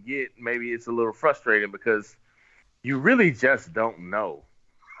where I can get, maybe it's a little frustrating because you really just don't know.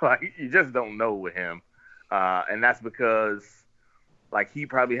 Like, you just don't know with him. And that's because, like, he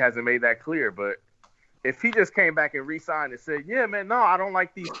probably hasn't made that clear. But if he just came back and re-signed and said, yeah, man, no, I don't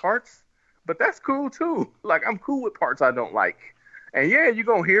like these parts, but that's cool too. Like, I'm cool with parts I don't like. And yeah, you're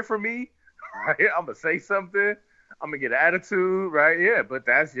going to hear from me. Right? I'm going to say something. I'm going to get an attitude, right? Yeah, but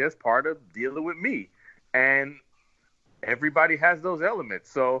that's just part of dealing with me. And everybody has those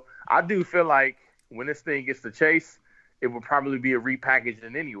elements. So I do feel like when this thing gets to Chase, it will probably be a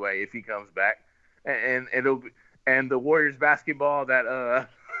repackaging anyway if he comes back. And the Warriors basketball that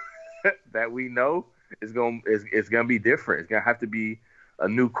that we know is gonna be different. It's gonna have to be a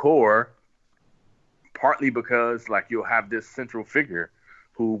new core, partly because, like, you'll have this central figure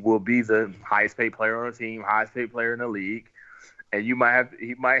who will be the highest paid player on the team, highest paid player in the league, and he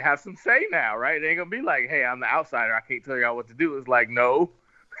might have some say now, right? It ain't gonna be like, hey, I'm the outsider, I can't tell y'all what to do. It's like, no,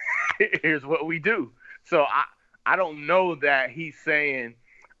 here's what we do. So I don't know that he's saying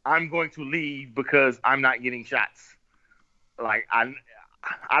I'm going to leave because I'm not getting shots. Like,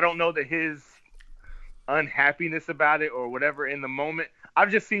 I don't know that his unhappiness about it or whatever in the moment. I've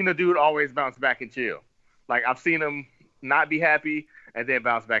just seen the dude always bounce back and chill. Like, I've seen him not be happy and then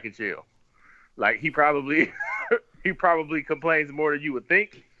bounce back and chill. Like, he probably complains more than you would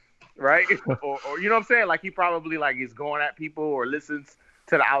think, right? or you know what I'm saying? Like, he probably, like, is going at people or listens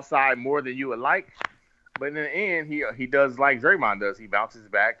to the outside more than you would like. But in the end, he does like Draymond does. He bounces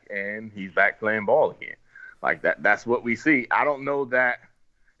back and he's back playing ball again. Like that's what we see. I don't know that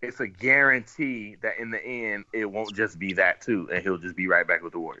it's a guarantee that in the end it won't just be that too, and he'll just be right back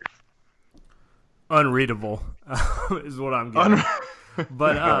with the Warriors. Unreadable is what I'm getting.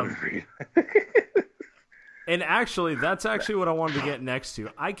 But and actually, that's actually what I wanted to get next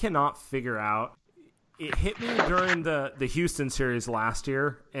to. I cannot figure out. It hit me during the Houston series last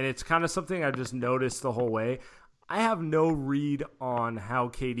year, and it's kind of something I just noticed the whole way. I have no read on how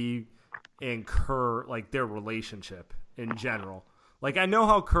KD and Kerr, like their relationship in general. Like I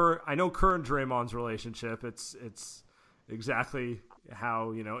know Kerr and Draymond's relationship. It's exactly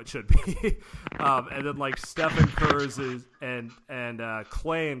how it should be. And then like Stephen Kerr's is and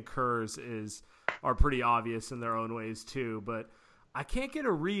Clay and Kerr's are pretty obvious in their own ways too, but I can't get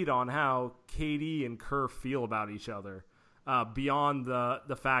a read on how KD and Kerr feel about each other beyond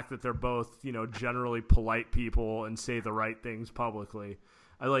the fact that they're both, generally polite people and say the right things publicly.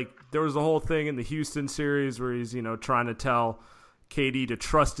 There was the whole thing in the Houston series where he's, trying to tell KD to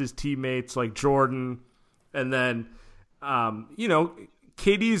trust his teammates like Jordan. And then,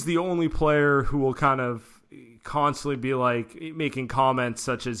 KD is the only player who will kind of constantly be like making comments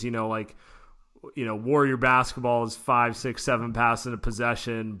such as, Warrior basketball is 5, 6, 7 passes in a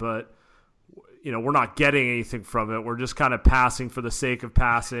possession, but we're not getting anything from it. We're just kind of passing for the sake of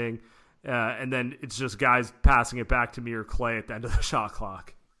passing, and then it's just guys passing it back to me or Clay at the end of the shot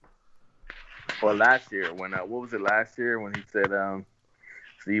clock. Well, last year when what was it last year when he said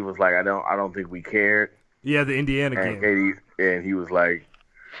Steve was like I don't think we cared. Yeah, the Indiana game. And he was like,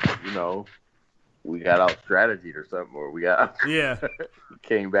 we got out strategied or something, or we got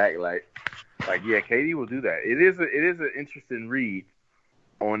came back like yeah, KD will do that. It is an interesting read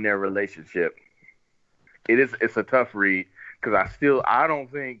on their relationship. It's a tough read because I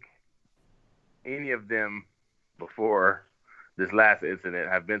don't think any of them before this last incident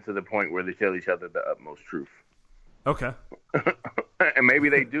have been to the point where they tell each other the utmost truth. Okay. And maybe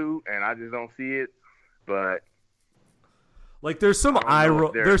they do, and I just don't see it. But there's some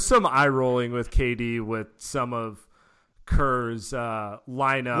there's some eye rolling with KD with some of Kerr's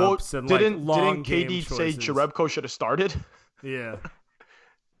lineups and long game didn't KD choices. say Jerebko should have started? Yeah.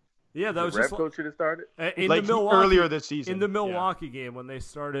 Yeah, that was Jerebko should have started earlier this season in the Milwaukee game when they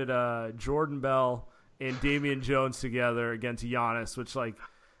started Jordan Bell and Damian Jones together against Giannis, which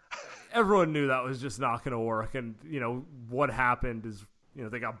everyone knew that was just not going to work. And what happened is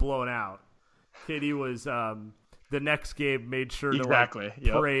they got blown out. KD was the next game made sure to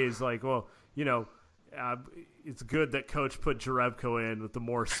praise it's good that coach put Jerebko in with the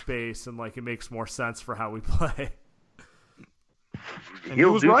more space and it makes more sense for how we play.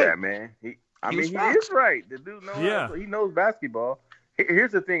 He'll do that, man. He is right. The dude knows. He knows basketball.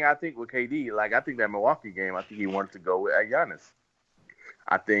 Here's the thing. I think with KD, I think that Milwaukee game, I think he wanted to go with Giannis.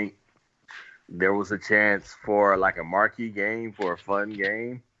 I think there was a chance for a marquee game, for a fun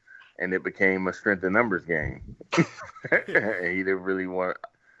game, and it became a strength in numbers game. And he didn't really want.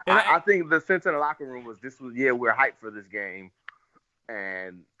 I think the sense in the locker room was we're hyped for this game,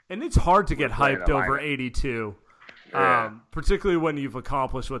 and it's hard to get hyped over 82. Yeah. Particularly when you've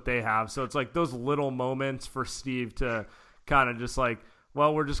accomplished what they have. So it's those little moments for Steve to kind of just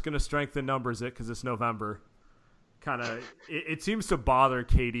we're just going to strengthen numbers because it's November. Kind of, it seems to bother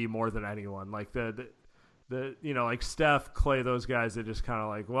KD more than anyone. The Steph, Clay, those guys are just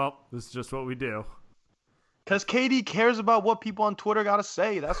kind of this is just what we do. Because KD cares about what people on Twitter got to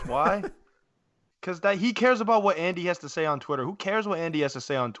say. That's why. Because he cares about what Andy has to say on Twitter. Who cares what Andy has to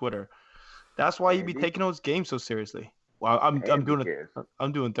say on Twitter? That's why he'd be taking those games so seriously. Well, I'm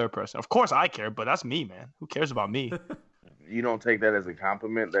doing third person. Of course I care, but that's me, man. Who cares about me? You don't take that as a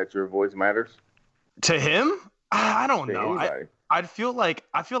compliment that your voice matters? To him? I don't know. I feel like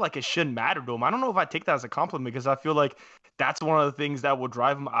it shouldn't matter to him. I don't know if I take that as a compliment because I feel like that's one of the things that will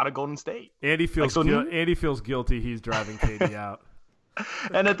drive him out of Golden State. Andy feels Andy feels guilty he's driving KD out.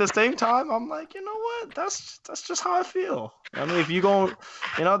 And at the same time, I'm like, you know what? That's just how I feel. I mean, if you go,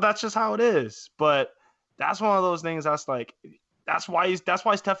 that's just how it is. But that's one of those things that's that's why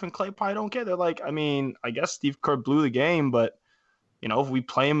Steph and Clay probably don't care. They're I guess Steve Kerr blew the game, but if we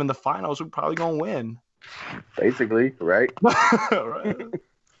play him in the finals, we're probably gonna win. Basically, right? Right.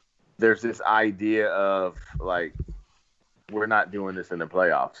 There's this idea of we're not doing this in the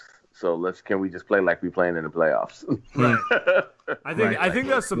playoffs. So can we just play like we playing in the playoffs? Right. I think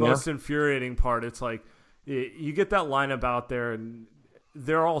that's the most infuriating part. It's you get that lineup out there and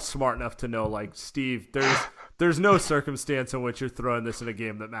they're all smart enough to know Steve, there's no circumstance in which you're throwing this in a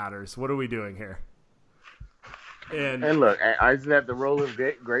game that matters. What are we doing here? And look, I just have the role of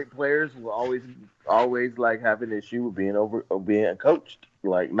great players will always like have an issue with being coached,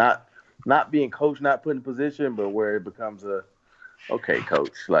 like not being coached, not put in position, but where it becomes okay,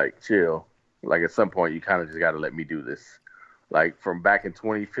 coach, like chill. Like at some point, you kind of just got to let me do this. Like from back in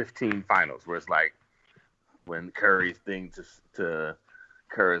 2015 finals, where it's like when Curry's thing to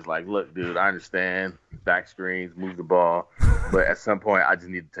Curry's like, look, dude, I understand back screens, move the ball, but at some point, I just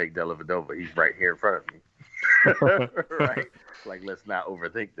need to take Dellavedova. He's right here in front of me, right? Like, let's not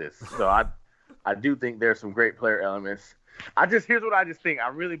overthink this. So I do think there's some great player elements. Here's what I just think. I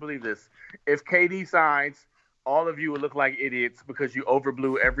really believe this. If KD signs, all of you would look like idiots because you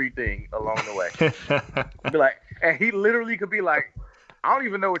overblew everything along the way. Be like, and he literally could be like, I don't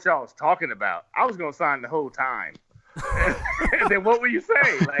even know what y'all was talking about. I was gonna sign the whole time. And then what would you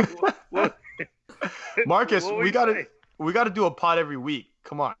say? Like, what Marcus, what would we you gotta do a pod every week.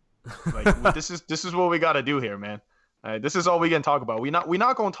 Come on, like this is what we gotta do here, man. This is all we can talk about. We not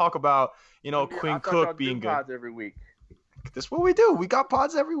gonna talk about Quinn Cook being good. Pods every week. This is what we do. We got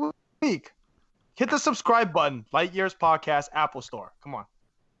pods every week. Hit the subscribe button. Light Years Podcast, Apple Store. Come on.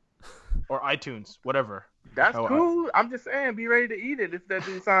 Or iTunes, whatever. That's cool. I'm just saying, be ready to eat it if that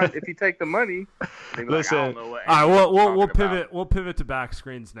dude signs. If you take the money, they be listen. Like, I don't know what all right, we'll pivot. About. We'll pivot to back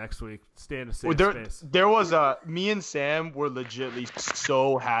screens next week. Stay in a safe space. There was me and Sam were legitimately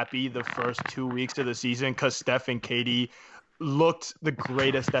so happy the first 2 weeks of the season because Steph and KD looked the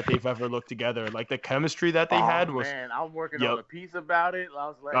greatest that they've ever looked together. Like the chemistry that they had was. Man, I was working on a piece about it. I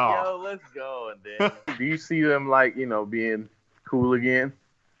was like, Oh. yo, let's go. And then, do you see them like being cool again?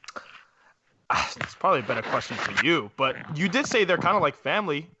 It's probably a better question for you, but you did say they're kind of like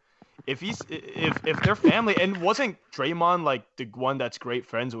family. If they're family, and wasn't Draymond like the one that's great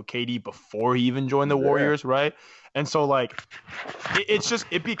friends with KD before he even joined the Warriors, right? And so like,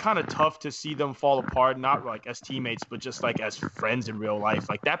 it'd be kind of tough to see them fall apart, not like as teammates, but just like as friends in real life.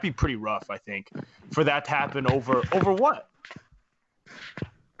 Like that'd be pretty rough, I think, for that to happen over what?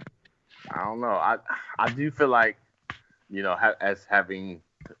 I don't know. I do feel like, as having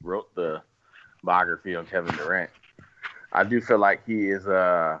wrote the biography on Kevin Durant, I do feel like he is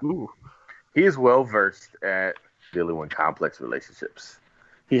well versed at dealing with complex relationships.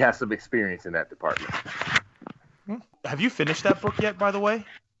 He has some experience in that department. Have you finished that book yet, by the way?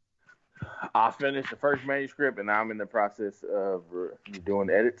 I finished the first manuscript, and now I'm in the process of doing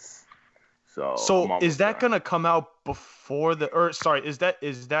edits. So is that gonna come out before is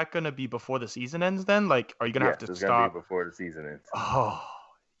that gonna be before the season ends then? Like, are you gonna have to it's stop? gonna be before the season ends. Oh,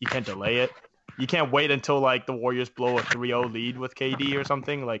 you can't delay it. You can't wait until like the Warriors blow a 3-0 lead with KD or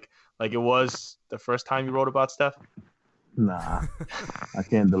something like it was the first time you wrote about Steph. Nah, I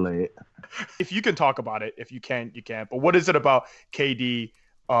can't delay it. If you can talk about it, if you can't, you can't. But what is it about KD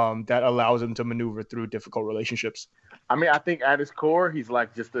that allows him to maneuver through difficult relationships? I mean, I think at his core, he's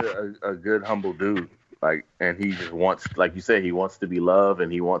like just a good, humble dude. Like, and he just wants, like you said, he wants to be loved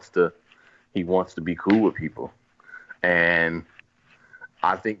and he wants to be cool with people. And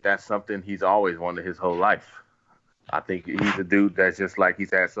I think that's something he's always wanted his whole life. I think he's a dude that's just like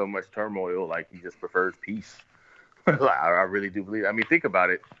he's had so much turmoil, like he just prefers peace. Like, I really do believe. I mean, think about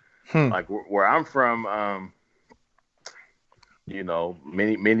it. Like where I'm from,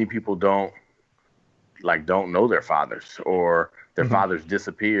 many people don't know their fathers or their fathers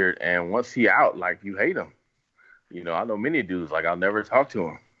disappeared, and once he out, like you hate him. I know many dudes like I'll never talk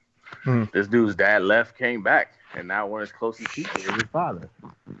to him. This dude's dad left, came back, and now one of his closest people is his father.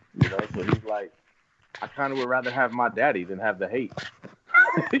 So he's like, I kind of would rather have my daddy than have the hate.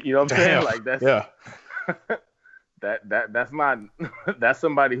 You know what I'm saying? Like that's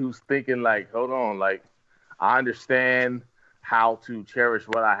somebody who's thinking like, hold on, like I understand how to cherish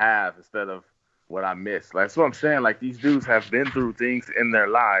what I have instead of what I miss. Like, that's what I'm saying. Like these dudes have been through things in their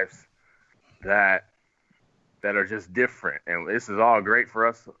lives that are just different. And this is all great for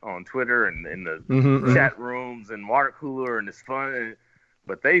us on Twitter and in the chat rooms and water cooler and it's fun.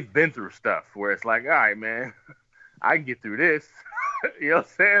 But they've been through stuff where it's like, all right, man, I can get through this. You know what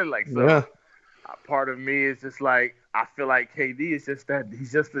I'm saying? Like, so part of me is just like, I feel like KD is just that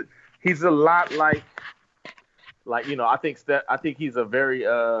he's a lot like, I think he's a very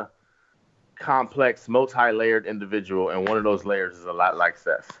complex, multi-layered individual. And one of those layers is a lot like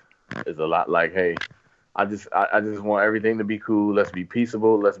Seth. Is a lot like, hey, I just want everything to be cool. Let's be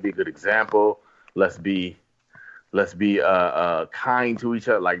peaceable. Let's be a good example. Let's be kind to each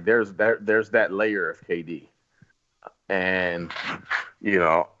other. Like there's that layer of KD, and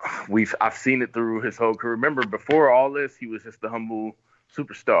I've seen it through his whole career. Remember, before all this, he was just the humble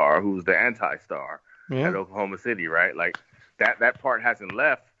superstar who was the anti-star at Oklahoma City, right? Like that part hasn't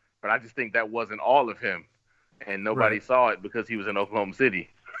left, but I just think that wasn't all of him. and nobody saw it because he was in Oklahoma City,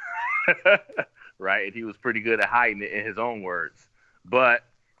 right? And he was pretty good at hiding it in his own words. But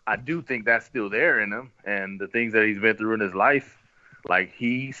I do think that's still there in him, and the things that he's been through in his life, like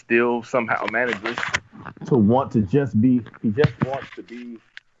he still somehow manages to want to just be. He just wants to be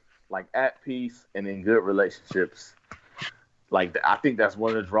like at peace and in good relationships. Like I think that's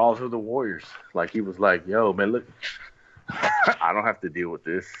one of the draws of the Warriors. Like he was like, "Yo, man, look, I don't have to deal with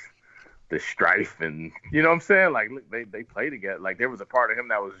this strife," and you know what I'm saying? Like, look, they play together. Like there was a part of him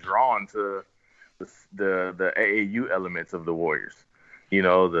that was drawn to the AAU elements of the Warriors. You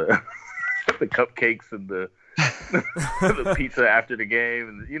know, the the cupcakes and the the pizza after the game,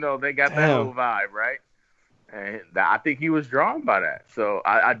 and you know they got that whole vibe, right? And I think he was drawn by that. So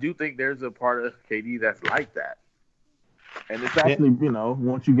I do think there's a part of KD that's like that. And it's actually, you know,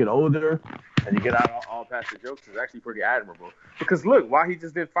 once you get older and you get out all past the jokes, it's actually pretty admirable. Because look, why he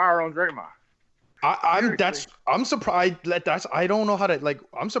just did fire on Draymond. I'm surprised. I don't know how to like.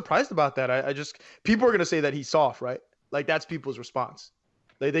 I'm surprised about that. I just people are gonna say that he's soft, right? Like that's people's response.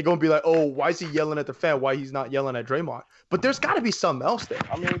 They gonna be like, oh, why is he yelling at the fan? Why he's not yelling at Draymond? But there's got to be something else there.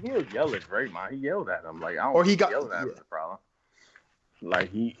 I mean, he was yelling at Draymond. He yelled at him like, I don't. Or he got yelling at him. The problem.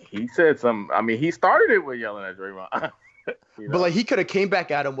 Like he said something. I mean, he started it with yelling at Draymond. You know? But like he could have came back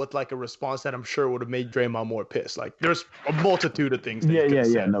at him with like a response that I'm sure would have made Draymond more pissed. Like there's a multitude of things.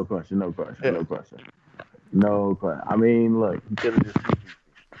 Yeah. No question. I mean, look, he could have just.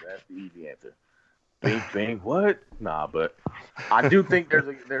 That's the easy answer. Bing, what? Nah, but I do think there's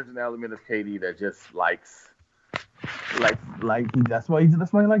an element of KD that just likes, like that's why he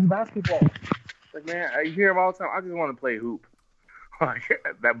likes basketball. Like man, I hear him all the time. I just want to play hoop. Like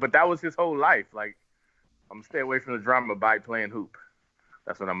that, but that was his whole life. Like. I'm going to stay away from the drama by playing hoop.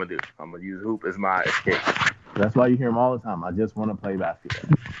 That's what I'm going to do. I'm going to use hoop as my escape. That's why you hear him all the time. I just want to play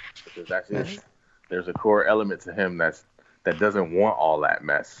basketball. Because that's just, there's a core element to him that doesn't want all that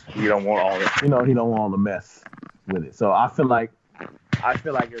mess. He don't want all that. You know, he don't want all the mess with it. So I feel like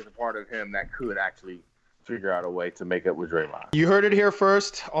there's a part of him that could actually figure out a way to make up with Draymond. You heard it here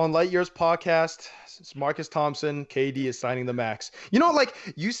first on Light Years podcast. It's Marcus Thompson. KD is signing the max. You know, like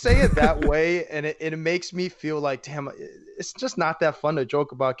you say it that way, and it makes me feel like, damn, it's just not that fun to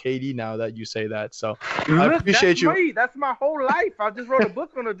joke about KD now that you say that. So I appreciate you. Me. That's my whole life. I just wrote a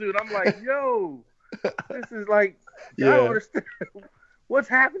book on the dude. I'm like, yo, this is like, I don't understand what's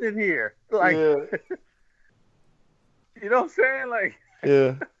happening here. Like, you know what I'm saying? Like,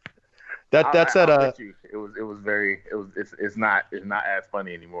 yeah. That's at a. It's not as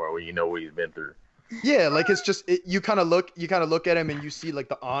funny anymore when you know what he's been through. Yeah, like it's just you kind of look at him and you see like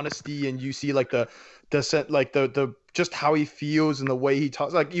the honesty and you see like the just how he feels and the way he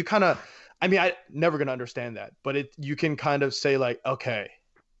talks. Like you kind of, I mean, I never gonna understand that, but you can kind of say like, okay,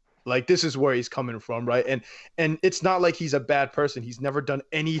 like this is where he's coming from, right? And it's not like he's a bad person. He's never done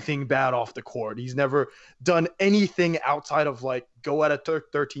anything bad off the court. He's never done anything outside of like go at a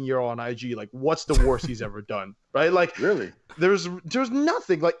 13-year-old on IG. Like what's the worst he's ever done, right? Like really, there's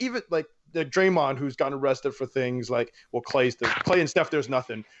nothing. Like even like the Draymond who's gotten arrested for things like Clay and Steph, there's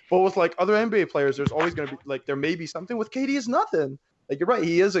nothing. But with like other NBA players, there's always gonna be like there may be something. With KD is nothing. Like you're right,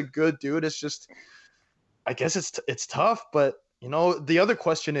 he is a good dude. It's just I guess it's tough, but you know, the other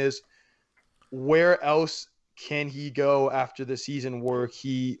question is, where else can he go after the season where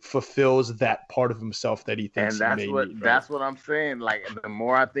he fulfills that part of himself that he thinks he may need, right? That's what I'm saying. Like, the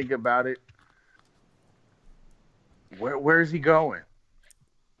more I think about it, where is he going?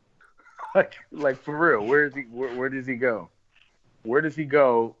 like for real, where does he go? Where does he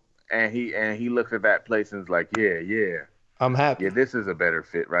go? And he looks at that place and is like, yeah, I'm happy. Yeah, this is a better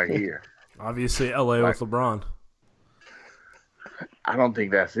fit right here. Obviously, LA with LeBron. I don't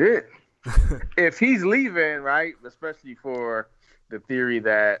think that's it. If he's leaving, right, especially for the theory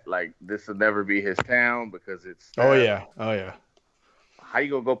that like this will never be his town because it's oh yeah. How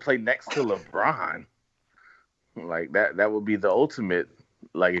you gonna go play next to LeBron? Like that would be the ultimate.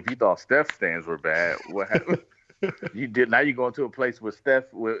 Like if you thought Steph stands were bad, what happened? You did. Now you going to a place with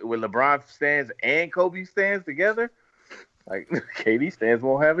LeBron stands and Kobe stands together. Like KD stands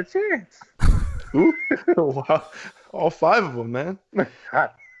won't have a chance. Wow. All 5 of them, man.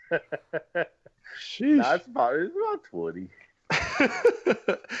 Sheesh. Nah, it's about 20.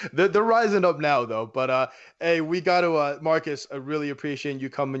 They're rising up now, though. But hey, we got to Marcus. I really appreciate you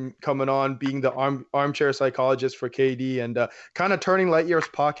coming on, being the armchair psychologist for KD, and kind of turning Light Years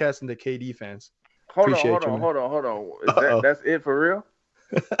podcast into KD fans. Hold on. That's it for real?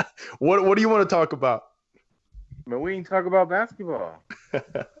 What do you want to talk about? Man, we ain't talk about basketball.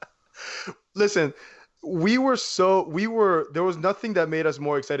 Listen, there was nothing that made us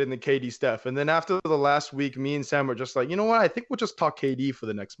more excited than KD Steph. And then after the last week, me and Sam were just like, you know what? I think we'll just talk KD for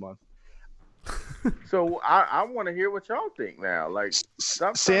the next month. So I want to hear what y'all think now. Like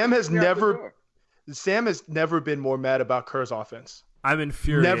Sam has never been more mad about Kerr's offense. I'm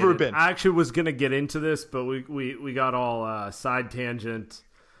infuriated. Never been. I actually was gonna get into this, but we got all side tangent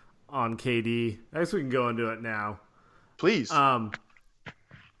on KD. I guess we can go into it now. Please.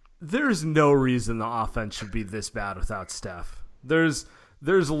 There's no reason the offense should be this bad without Steph. There's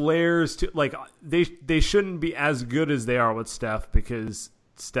layers to, like, they shouldn't be as good as they are with Steph, because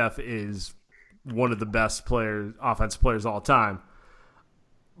Steph is one of the best offensive players of all time.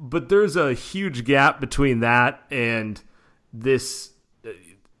 But there's a huge gap between that and this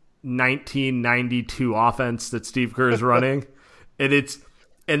 1992 offense that Steve Kerr is running.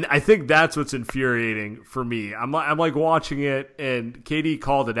 And I think that's what's infuriating for me. I'm like watching it, and KD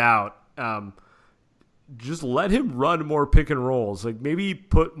called it out. Just let him run more pick and rolls. Like, maybe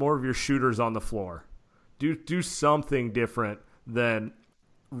put more of your shooters on the floor. Do something different than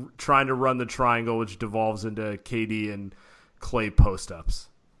trying to run the triangle, which devolves into KD and Clay post ups.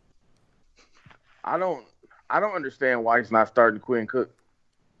 I don't understand why he's not starting Quinn Cook.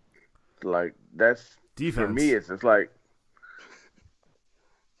 Like, that's defense. For me. It's just like,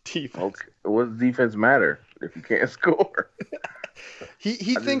 defense. Okay, what does defense matter if you can't score?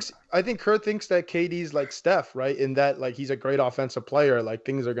 I think Kerr thinks that KD's like Steph, right? In that, like, he's a great offensive player, like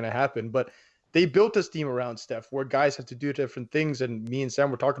things are gonna happen. But they built this team around Steph, where guys have to do different things. And me and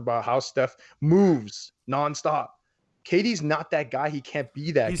Sam were talking about how Steph moves nonstop. KD's not that guy. He can't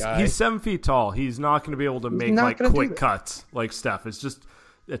be that guy. He's 7 feet tall. He's not going to be able to make like quick cuts like Steph. It's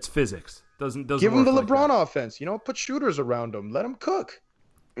physics. Doesn't give him the like LeBron that. Offense. Put shooters around him. Let him cook.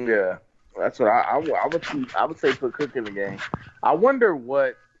 Yeah, that's what I would say. Put Cook in the game. I wonder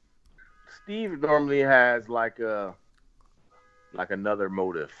what Steve normally has, like another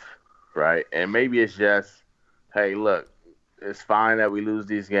motive, right? And maybe it's just, hey, look, it's fine that we lose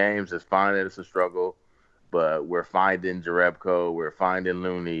these games. It's fine that it's a struggle, but we're finding Jerebko, we're finding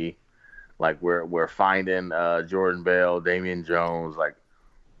Looney, like we're finding Jordan Bell, Damian Jones, like.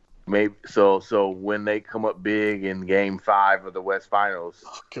 Maybe so when they come up big in Game 5 of the West Finals,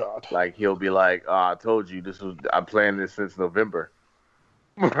 oh God, like he'll be like, I told you I'm playing this since November,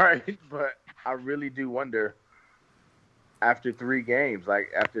 right? But I really do wonder, after 3 games,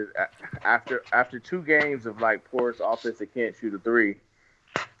 like after 2 games of like porous offense that can't shoot a 3,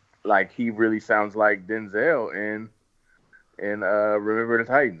 like he really sounds like Denzel in Remember the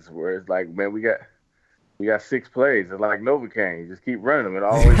Titans, where it's like, man, we got 6 plays. It's like Novocaine. Just keep running them. It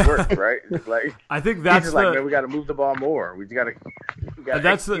always works, right? It's like, I think that's like, man, we got to move the ball more. We got to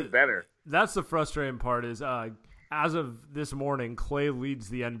execute better. That's the frustrating part is, as of this morning, Clay leads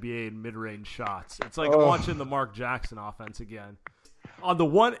the NBA in mid-range shots. It's like watching the Mark Jackson offense again. On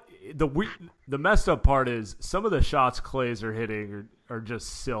the messed up part is some of the shots Clay's are hitting are just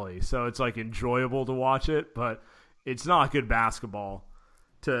silly. So it's like enjoyable to watch it, but it's not good basketball.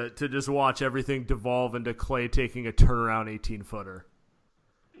 To just watch everything devolve into Clay taking a turnaround 18-footer.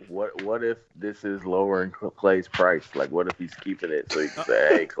 What if this is lowering Clay's price? Like, what if he's keeping it so he can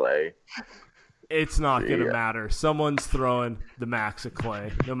say, hey, Clay? It's not going to matter. Someone's throwing the max at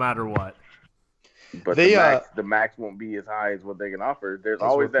Clay, no matter what. But the max won't be as high as what they can offer. There's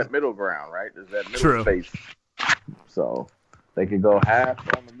always that middle ground, right? There's that middle space. So they could go half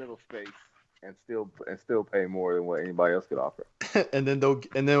on the middle space and still pay more than what anybody else could offer. and then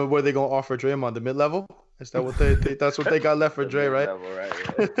what are they gonna offer Draymond? The mid level? Is that what that's what they got left for Dre, right? Level, right,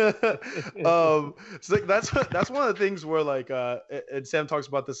 yeah. So that's one of the things where, like, and Sam talks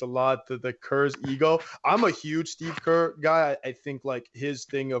about this a lot, the Kerr's ego. I'm a huge Steve Kerr guy. I think like his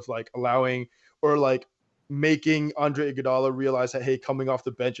thing of like allowing or like making Andre Iguodala realize that, hey, coming off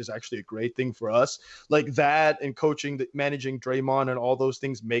the bench is actually a great thing for us. Like that, and coaching, managing Draymond and all those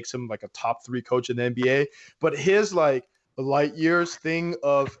things makes him like a top 3 coach in the NBA. But his like light years thing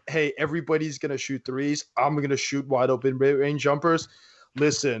of, hey, everybody's going to shoot threes, I'm going to shoot wide open range jumpers.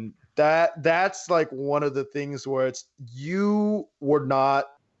 Listen, that's like one of the things where it's you are not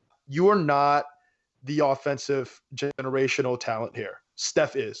the offensive generational talent here.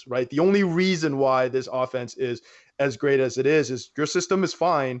 Steph is, right? The only reason why this offense is as great as it is your system is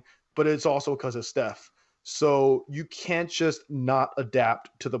fine, but it's also because of Steph. So you can't just not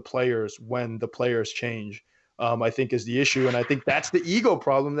adapt to the players when the players change, I think is the issue. And I think that's the ego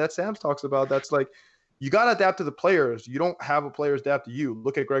problem that Sam talks about. That's like, you got to adapt to the players. You don't have a players adapt to you.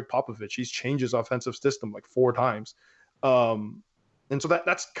 Look at Greg Popovich. He's changed his offensive system like 4 times. And so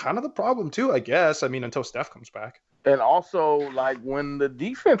that's kind of the problem too, I guess. I mean, until Steph comes back. And also, like, when the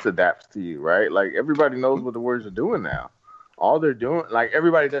defense adapts to you, right? Like, everybody knows what the Warriors are doing now. All they're doing, like,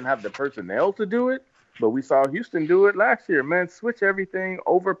 everybody doesn't have the personnel to do it, but we saw Houston do it last year. Man, switch everything,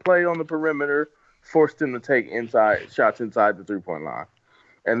 overplay on the perimeter, forced them to take shots inside the three-point line.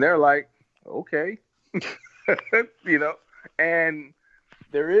 And they're like, okay. You know? And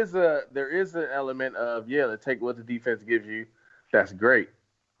there is an element of, to take what the defense gives you. That's great.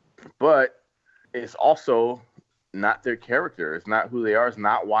 But it's also not their character. It's not who they are. It's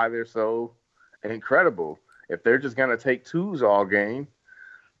not why they're so incredible. If they're just going to take twos all game,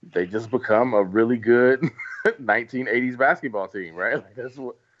 they just become a really good 1980s basketball team, right? Like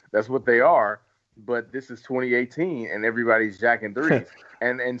that's what they are. But this is 2018, and everybody's jacking threes.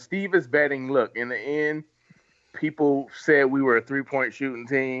 and Steve is betting, look, in the end, people said we were a three-point shooting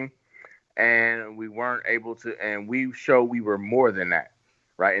team, and we weren't able to, and we show we were more than that,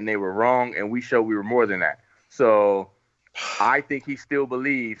 right? And they were wrong, and we show we were more than that. So I think he still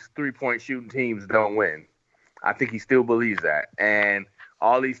believes three-point shooting teams don't win. I think he still believes that. And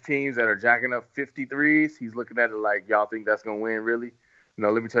all these teams that are jacking up 53s, he's looking at it like, y'all think that's going to win, really? No,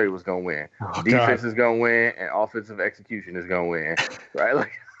 let me tell you what's going to win. Defense is going to win, and offensive execution is going to win, right?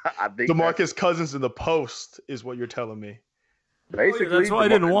 Like, I think DeMarcus Cousins in the post is what you're telling me. Basically, that's why I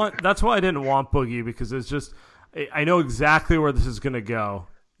didn't want Boogie, because it's just I know exactly where this is going to go.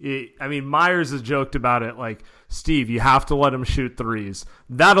 I mean, Myers has joked about it, like, Steve, you have to let him shoot threes.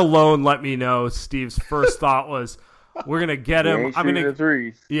 That alone let me know Steve's first thought was, we're going to get him. I'm going to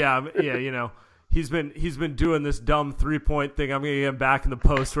threes. Yeah, you know, he's been doing this dumb 3-point thing. I'm going to get him back in the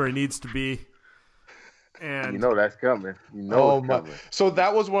post where he needs to be. And you know that's coming. You know it's coming. So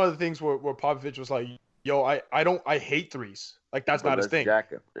that was one of the things where Popovich was like, yo, I hate threes. Like, that's not his thing. Yeah.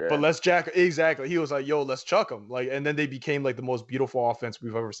 But let's jack. Exactly. He was like, yo, let's chuck them. Like, and then they became like the most beautiful offense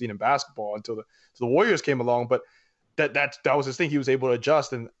we've ever seen in basketball until the Warriors came along. But that was his thing. He was able to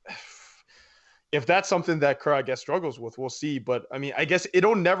adjust. And if that's something that Kerr, I guess, struggles with, we'll see. But I mean, I guess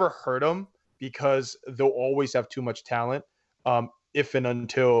it'll never hurt him because they'll always have too much talent. If and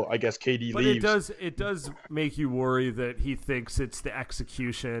until, I guess, KD leaves. But it does make you worry that he thinks it's the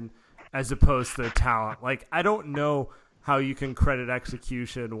execution as opposed to the talent. Like, I don't know how you can credit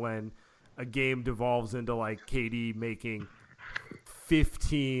execution when a game devolves into, like, KD making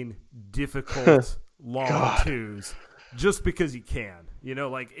 15 difficult long twos just because he can. You know,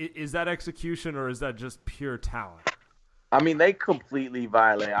 like, is that execution or is that just pure talent? I mean, they completely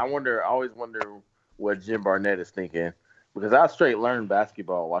violate. I always wonder what Jim Barnett is thinking, because I straight learned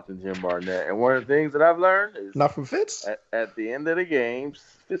basketball watching Jim Barnett. And one of the things that I've learned is not from Fitz. At the end of the games,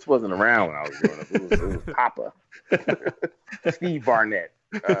 Fitz wasn't around when I was growing up. It was Papa, Steve Barnett.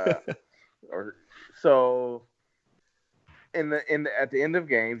 So at the end of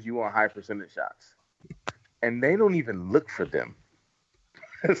games, you want high percentage shots, and they don't even look for them.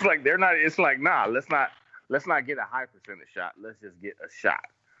 It's like they're not. It's like, nah, let's not get a high percentage shot. Let's just get a shot.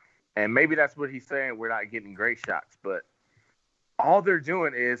 And maybe that's what he's saying. We're not getting great shots, but all they're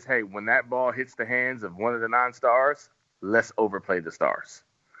doing is, hey, when that ball hits the hands of one of the non-stars, let's overplay the stars.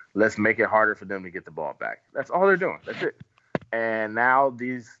 Let's make it harder for them to get the ball back. That's all they're doing. That's it. And now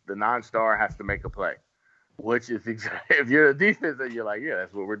the non-star has to make a play, which is if you're a defense, then you're like, yeah,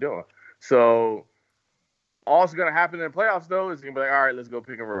 that's what we're doing. So all's going to happen in the playoffs, though, is going to be like, all right, let's go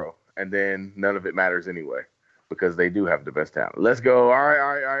pick and roll. And then none of it matters anyway, because they do have the best talent. Let's go. All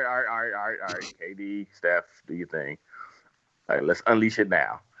right. KD, Steph, do your thing. All right, let's unleash it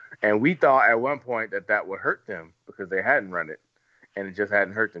now. And we thought at one point that would hurt them because they hadn't run it, and it just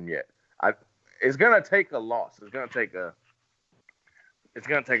hadn't hurt them yet. It's gonna take a loss. It's gonna take a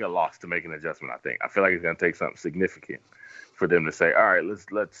loss to make an adjustment. I think. I feel like it's gonna take something significant for them to say, all right, let's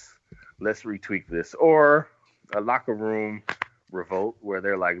retweak this, or a locker room revolt where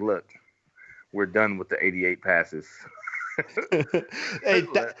they're like, look, we're done with the 88 passes. Hey,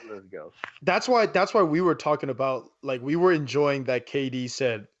 let's go. That's why we were talking about, like, we were enjoying that KD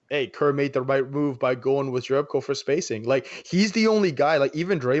said, hey, Kerr made the right move by going with Jerebko for spacing. Like, he's the only guy, like,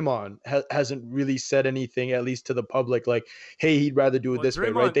 even Draymond hasn't really said anything, at least to the public, like, hey, he'd rather do it this way,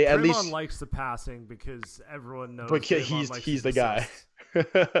 right? Draymond likes the passing because everyone knows. But he's the guy.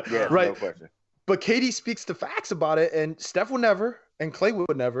 Yeah, right. No question. But KD speaks the facts about it, and Steph would never, and Clay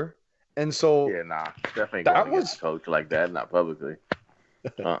would never. And so yeah, nah, Steph ain't going against coach like that, not publicly.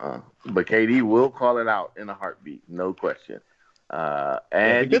 But KD will call it out in a heartbeat, no question.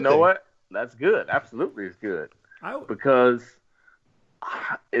 And you know what? That's good. Absolutely, it's good because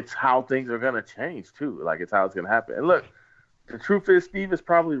it's how things are gonna change too. Like, it's how it's gonna happen. And look, the truth is, Steve is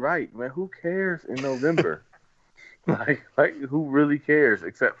probably right, man. Who cares in November? like who really cares?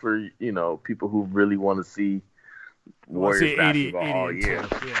 Except for people who really want to see Warriors basketball 80 all and year.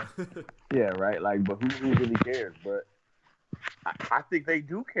 2. Yeah. Yeah, right. Like, but who really cares? But I think they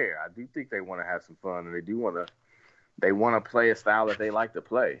do care. I do think they want to have some fun, and they want to play a style that they like to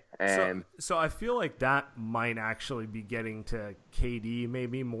play. And so I feel like that might actually be getting to KD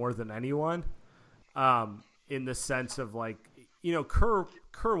maybe more than anyone, in the sense of like, you know, Kerr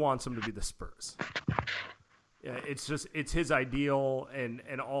wants him to be the Spurs. Yeah, it's his ideal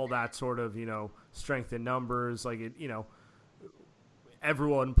and all that sort of, you know, strength in numbers, like it, you know,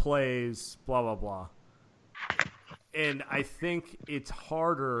 everyone plays, blah blah blah. And I think it's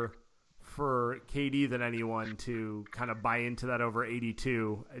harder for KD than anyone to kind of buy into that over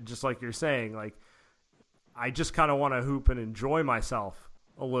 82. Just like you're saying, like, I just kind of want to hoop and enjoy myself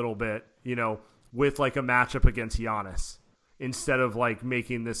a little bit, you know, with like a matchup against Giannis, instead of like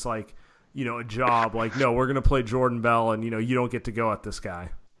making this like, you know, a job. Like, no, we're going to play Jordan Bell and, you know, you don't get to go at this guy.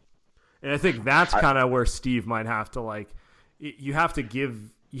 And I think that's kind of where Steve might have to like, you have to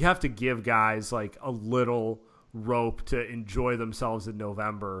give guys like a little rope to enjoy themselves in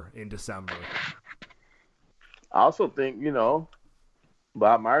November, in December. I also think, you know,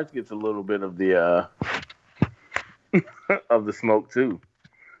 Bob Myers gets a little bit of the of the smoke too,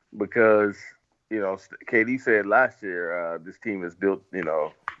 because, you know, KD said last year this team is built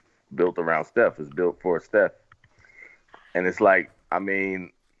around Steph, is built for Steph, and it's like, I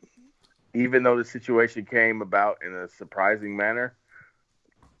mean, even though the situation came about in a surprising manner,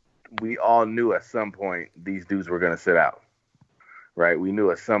 we all knew at some point these dudes were going to sit out, right? We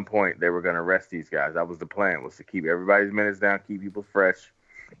knew at some point they were going to rest these guys. That was the plan, was to keep everybody's minutes down, keep people fresh,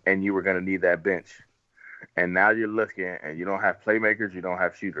 and you were going to need that bench. And now you're looking, and you don't have playmakers, you don't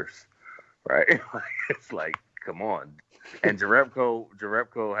have shooters, right? It's like, come on. And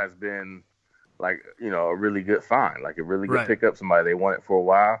Jerebko has been, like, you know, a really good find, like a really good pickup, somebody they wanted for a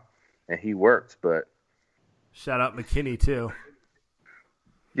while, and he worked. But shout out McKinney too.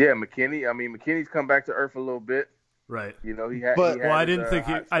 Yeah, McKinney. I mean, McKinney's come back to earth a little bit. Right. You know, he had I didn't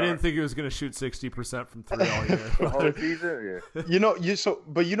think he was going to shoot 60% from 3 all year. The whole season,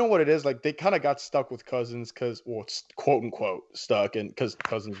 yeah. You know what it is, like, they kind of got stuck with Cousins because, well, quote unquote stuck, and because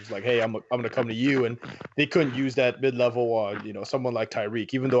Cousins was like, hey, I'm going to come to you, and they couldn't use that mid level on, you know, someone like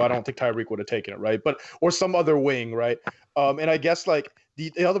Tyreek, even though I don't think Tyreek would have taken it, right? But or some other wing, right? And I guess like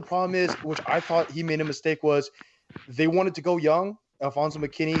the other problem is, which I thought he made a mistake, was they wanted to go young. Alfonso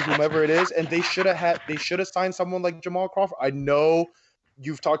McKinney, whomever it is, and they should have signed someone like Jamal Crawford. I know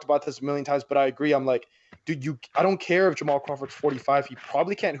you've talked about this a million times, but I agree. I'm like, dude, I don't care if Jamal Crawford's 45. He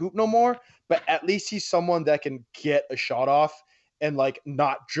probably can't hoop no more, but at least he's someone that can get a shot off and like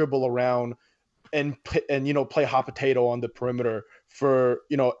not dribble around and you know, play hot potato on the perimeter for,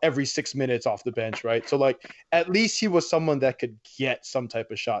 you know, every 6 minutes off the bench, right? So like, at least he was someone that could get some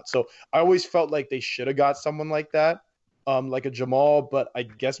type of shot. So I always felt like they should have got someone like that. Like a Jamal, but I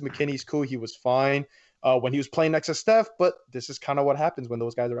guess McKinney's cool. He was fine when he was playing next to Steph, but this is kind of what happens when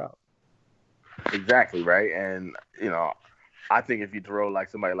those guys are out. Exactly, right? And, you know, I think if you throw like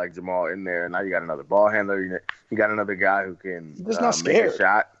somebody like Jamal in there, now you got another ball handler, you got another guy who can make a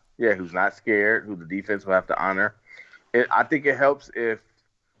shot. Yeah, who's not scared, who the defense will have to honor. I think it helps if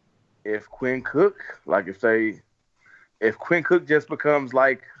Quinn Cook, like if Quinn Cook just becomes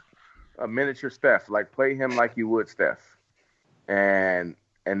like a miniature Steph, like play him like you would Steph, and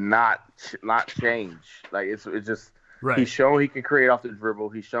not change. Like it's just right. He's shown he can create off the dribble.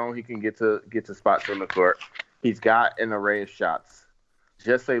 He's shown he can get to spots on the court. He's got an array of shots.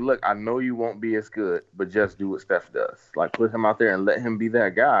 Just say, look, I know you won't be as good, but just do what Steph does. Like put him out there and let him be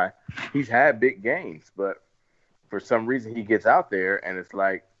that guy. He's had big games, but for some reason he gets out there and it's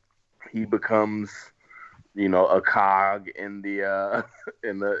like he becomes, you know, a cog in the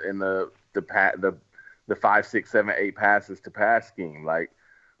 5, 6, 7, 8 passes to pass scheme. Like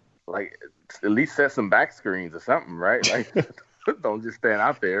at least set some back screens or something, right? Like don't just stand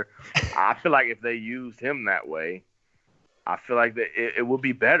out there. I feel like if they used him that way, I feel like that it would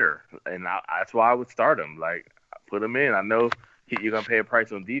be better, and that's why I would start him. Like put him in. I know you're gonna pay a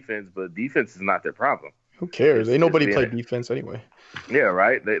price on defense, but defense is not their problem. Who cares? Ain't nobody play defense anyway. Yeah,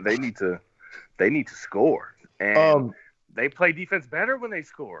 right. They need to score, and they play defense better when they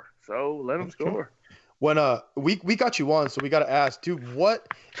score. So let them score. When we got you on, so we got to ask, dude.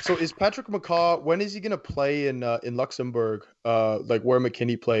 So is Patrick McCaw? When is he gonna play in Luxembourg? Like where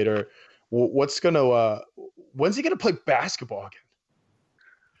McKinney played, or when's he gonna play basketball again?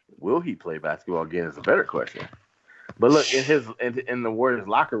 Will he play basketball again is a better question. But look, in the Warriors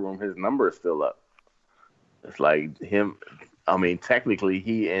locker room, his number is still up. It's like him. I mean, technically,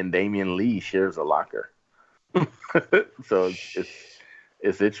 he and Damian Lee shares a locker, so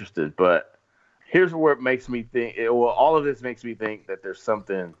it's interesting. But here's where it makes me think. Well, all of this makes me think that there's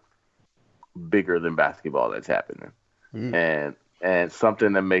something bigger than basketball that's happening, and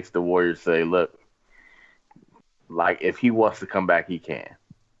something that makes the Warriors say, "Look, like if he wants to come back, he can."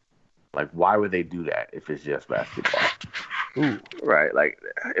 Like, why would they do that if it's just basketball? Ooh. Right? Like,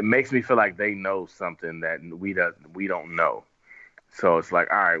 it makes me feel like they know something that we don't know. So it's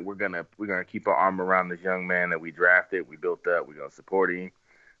like, all right, we're gonna keep our arm around this young man that we drafted, we built up, we're gonna support him.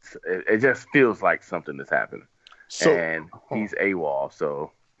 It just feels like something that's happened, and he's AWOL,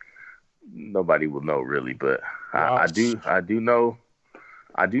 so nobody will know really. But I do know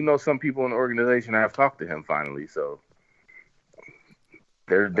some people in the organization have talked to him finally. So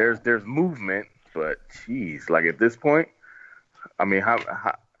there's movement, but geez, like at this point, I mean,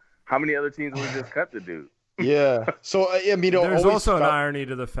 how many other teams would just cut the dude? Yeah. So I mean, there's also an irony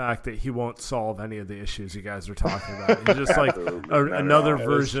to the fact that he won't solve any of the issues you guys are talking about. He's just like another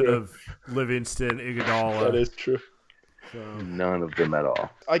version of Livingston, Iguodala. That is true. So. None of them at all.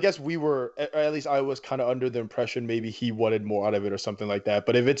 I guess we were, at least I was kind of under the impression maybe he wanted more out of it or something like that.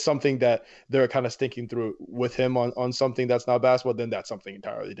 But if it's something that they're kind of sticking through with him on something that's not basketball, then that's something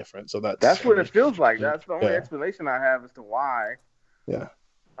entirely different. So that's what it feels like. That's the only explanation I have as to why. Yeah.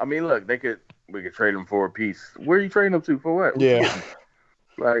 I mean, look, we could trade him for a piece. Where are you trading him to for what? Yeah.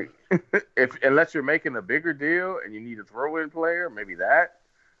 Like, unless you're making a bigger deal and you need a throw-in player, maybe that.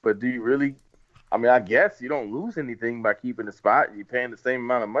 But do you really? I mean, I guess you don't lose anything by keeping the spot. You're paying the same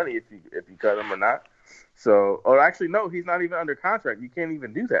amount of money if you cut him or not. So, or actually, no, he's not even under contract. You can't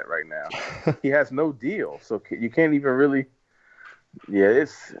even do that right now. He has no deal, so you can't even really. Yeah,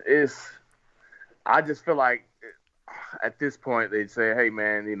 it's. I just feel like at this point they'd say, "Hey,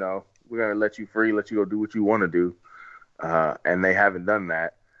 man, you know, we're gonna let you free, let you go do what you want to do," and they haven't done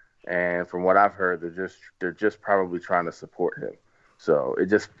that. And from what I've heard, they're just probably trying to support him. So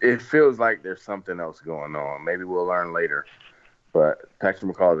it feels like there's something else going on. Maybe we'll learn later. But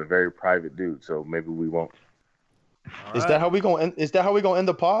Patrick McCall is a very private dude, so maybe we won't. Is that how we gonna end? Is that how we gonna end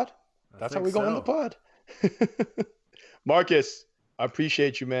the pod? That's how we gonna end the pod. Marcus, I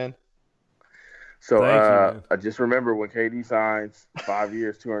appreciate you, man. So I just remember when KD signs 5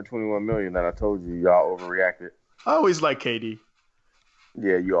 years, $221 million, that I told you y'all overreacted. I always like KD.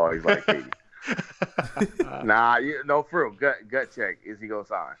 Yeah, you always like KD. Nah, no, for real. Gut check. Is he gonna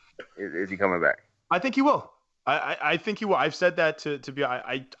sign? Is he coming back? I think he will. I think he will. I've said that to be.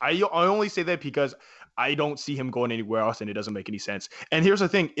 I only say that because I don't see him going anywhere else, and it doesn't make any sense. And here's the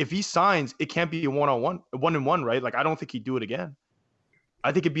thing: if he signs, it can't be a 1-on-1, right? Like I don't think he'd do it again.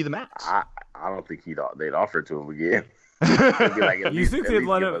 I think it'd be the max. I don't think they'd offer it to him again. You think they'd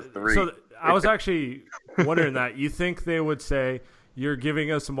let him? So I was actually wondering that. You think they would say, "You're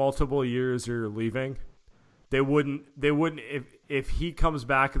giving us multiple years, or you're leaving"? They wouldn't. If he comes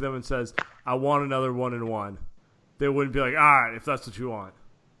back to them and says, "I want another 1-on-1," they wouldn't be like, "All right, if that's what you want."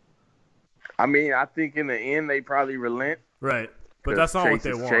 I mean, I think in the end they probably relent. Right, but that's not what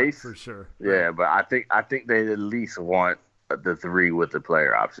they want for sure. Yeah, right. But I think they at least want the 3 with the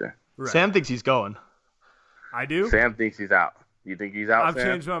player option. Right. Sam thinks he's going. I do. Sam thinks he's out. You think he's out? I've Sam?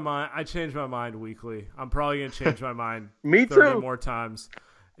 changed my mind. I change my mind weekly. I'm probably gonna change my mind. Me 30 too. More times.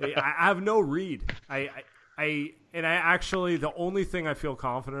 I have no read. I actually, the only thing I feel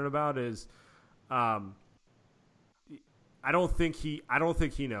confident about is, I don't think he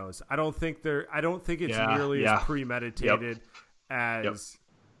knows. I don't think it's nearly as premeditated as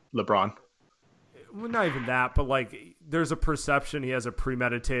LeBron. Well, not even that, but like there's a perception he has a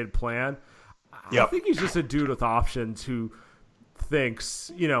premeditated plan. I think he's just a dude with options who thinks,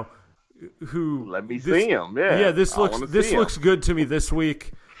 who let me see him. Yeah, this looks good to me this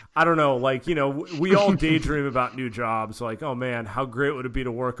week. I don't know, like, we all daydream about new jobs. Like, oh man, how great would it be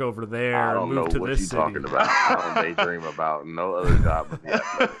to work over there and move to this city? I don't know what you're talking about. I don't daydream about no other job.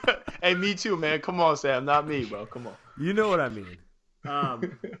 Hey, me too, man. Come on, Sam. Not me, bro. Come on. You know what I mean.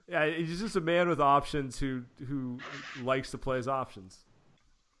 Yeah, he's just a man with options who likes to play his options.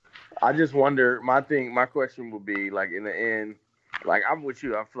 I just wonder. My question would be, like, in the end, like, I'm with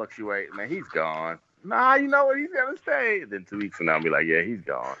you. I fluctuate. Man, he's gone. Nah, you know what? He's gonna stay. Then 2 weeks from now, I'll be like, yeah, he's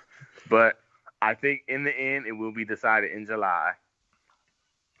gone. But I think in the end, it will be decided in July.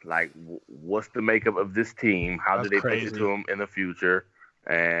 Like, what's the makeup of this team? How do they pitch it to him in the future?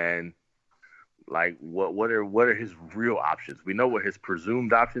 And like, what are his real options? We know what his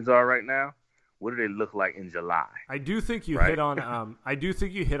presumed options are right now. What do they look like in July? I do think you hit on. I do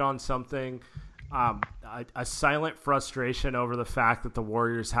think you hit on something. A silent frustration over the fact that the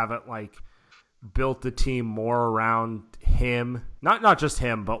Warriors haven't built the team more around him. Not just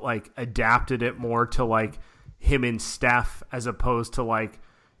him, but adapted it more to him and Steph, as opposed to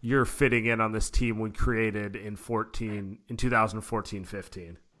you're fitting in on this team we created in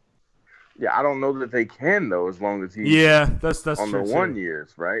 2014-15. Yeah, I don't know that they can though, as long as he's that's on true the 1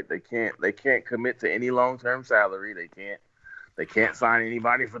 years, right? They can't commit to any long-term salary. They can't sign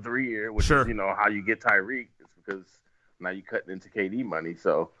anybody for 3 years, which is how you get Tyreek. It's because now you cutting into KD money.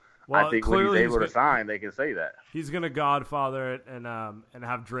 So I think when he's able to sign, they can say that he's going to Godfather it and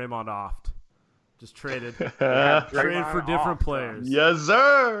have Draymond off. Just traded for different players. Yes,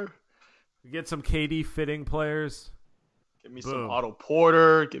 sir. Get some KD fitting players. Give me some Otto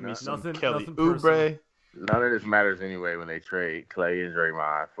Porter. Give me some Kelly Oubre. None of this matters anyway when they trade Clay and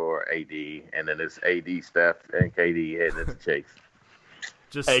Draymond for AD, and then it's AD, Steph, and KD heading into Chase.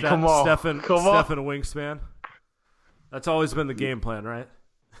 Just Steph and Wingspan. That's always been the game plan, right?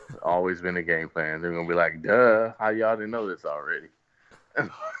 Always been the game plan. They're going to be like, duh, how y'all didn't know this already?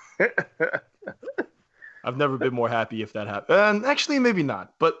 I've never been more happy if that happened. Actually, maybe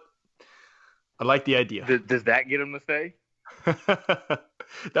not, but I like the idea. Does that get him to stay?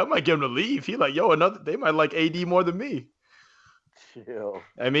 That might get him to leave. He like, they might like AD more than me. Chill.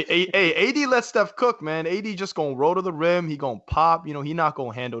 I mean, AD let Steph cook, man. AD just gonna roll to the rim. He gonna pop. He not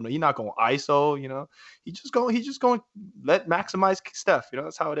gonna handle. He not gonna ISO. He just gonna let maximize Steph.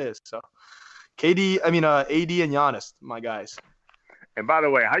 That's how it is. So, AD and Giannis, my guys. And by the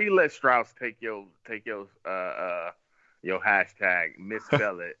way, how you let Strauss take your hashtag,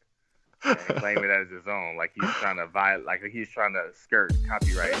 misspell it, and claim it as his own, like he's trying to skirt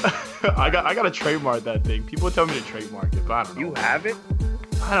copyright? I gotta trademark that thing. People tell me to trademark it, but I don't know. You have it?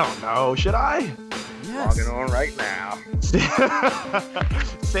 I don't know. Should I? Yes. Logging on right now.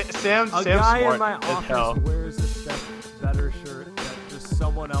 Sam's a guy smart in my as office hell. wears a Steph Better shirt that just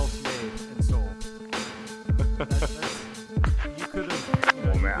someone else made and sold. You could have.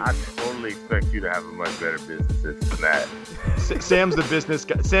 Man, I totally expect you to have a much better business than that. Sam's the business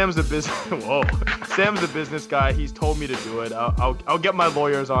guy. Sam's the business guy. He's told me to do it. I'll get my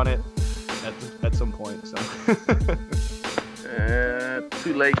lawyers on it at some point. So.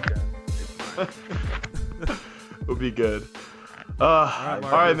 Too late. It'll be good. All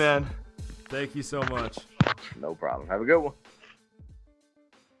right, man. Thank you so much. No problem. Have a good one.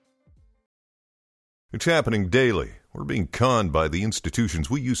 It's happening daily. We're being conned by the institutions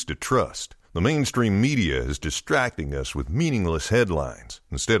we used to trust. The mainstream media is distracting us with meaningless headlines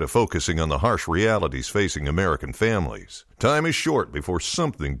instead of focusing on the harsh realities facing American families. Time is short before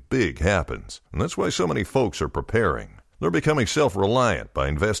something big happens, and that's why so many folks are preparing. They're becoming self-reliant by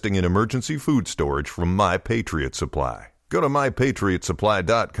investing in emergency food storage from My Patriot Supply. Go to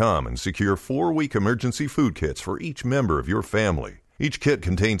MyPatriotSupply.com and secure 4-week emergency food kits for each member of your family. Each kit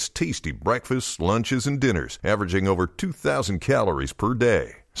contains tasty breakfasts, lunches, and dinners, averaging over 2,000 calories per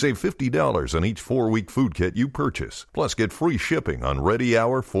day. Save $50 on each 4-week food kit you purchase. Plus, get free shipping on Ready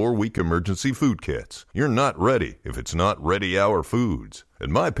Hour 4-week emergency food kits. You're not ready if it's not Ready Hour Foods. At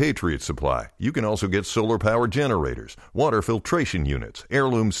My Patriot Supply, you can also get solar power generators, water filtration units,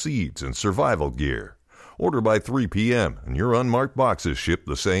 heirloom seeds, and survival gear. Order by 3 p.m. and your unmarked boxes ship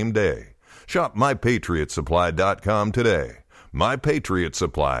the same day. Shop MyPatriotSupply.com today.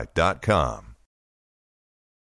 MyPatriotSupply.com.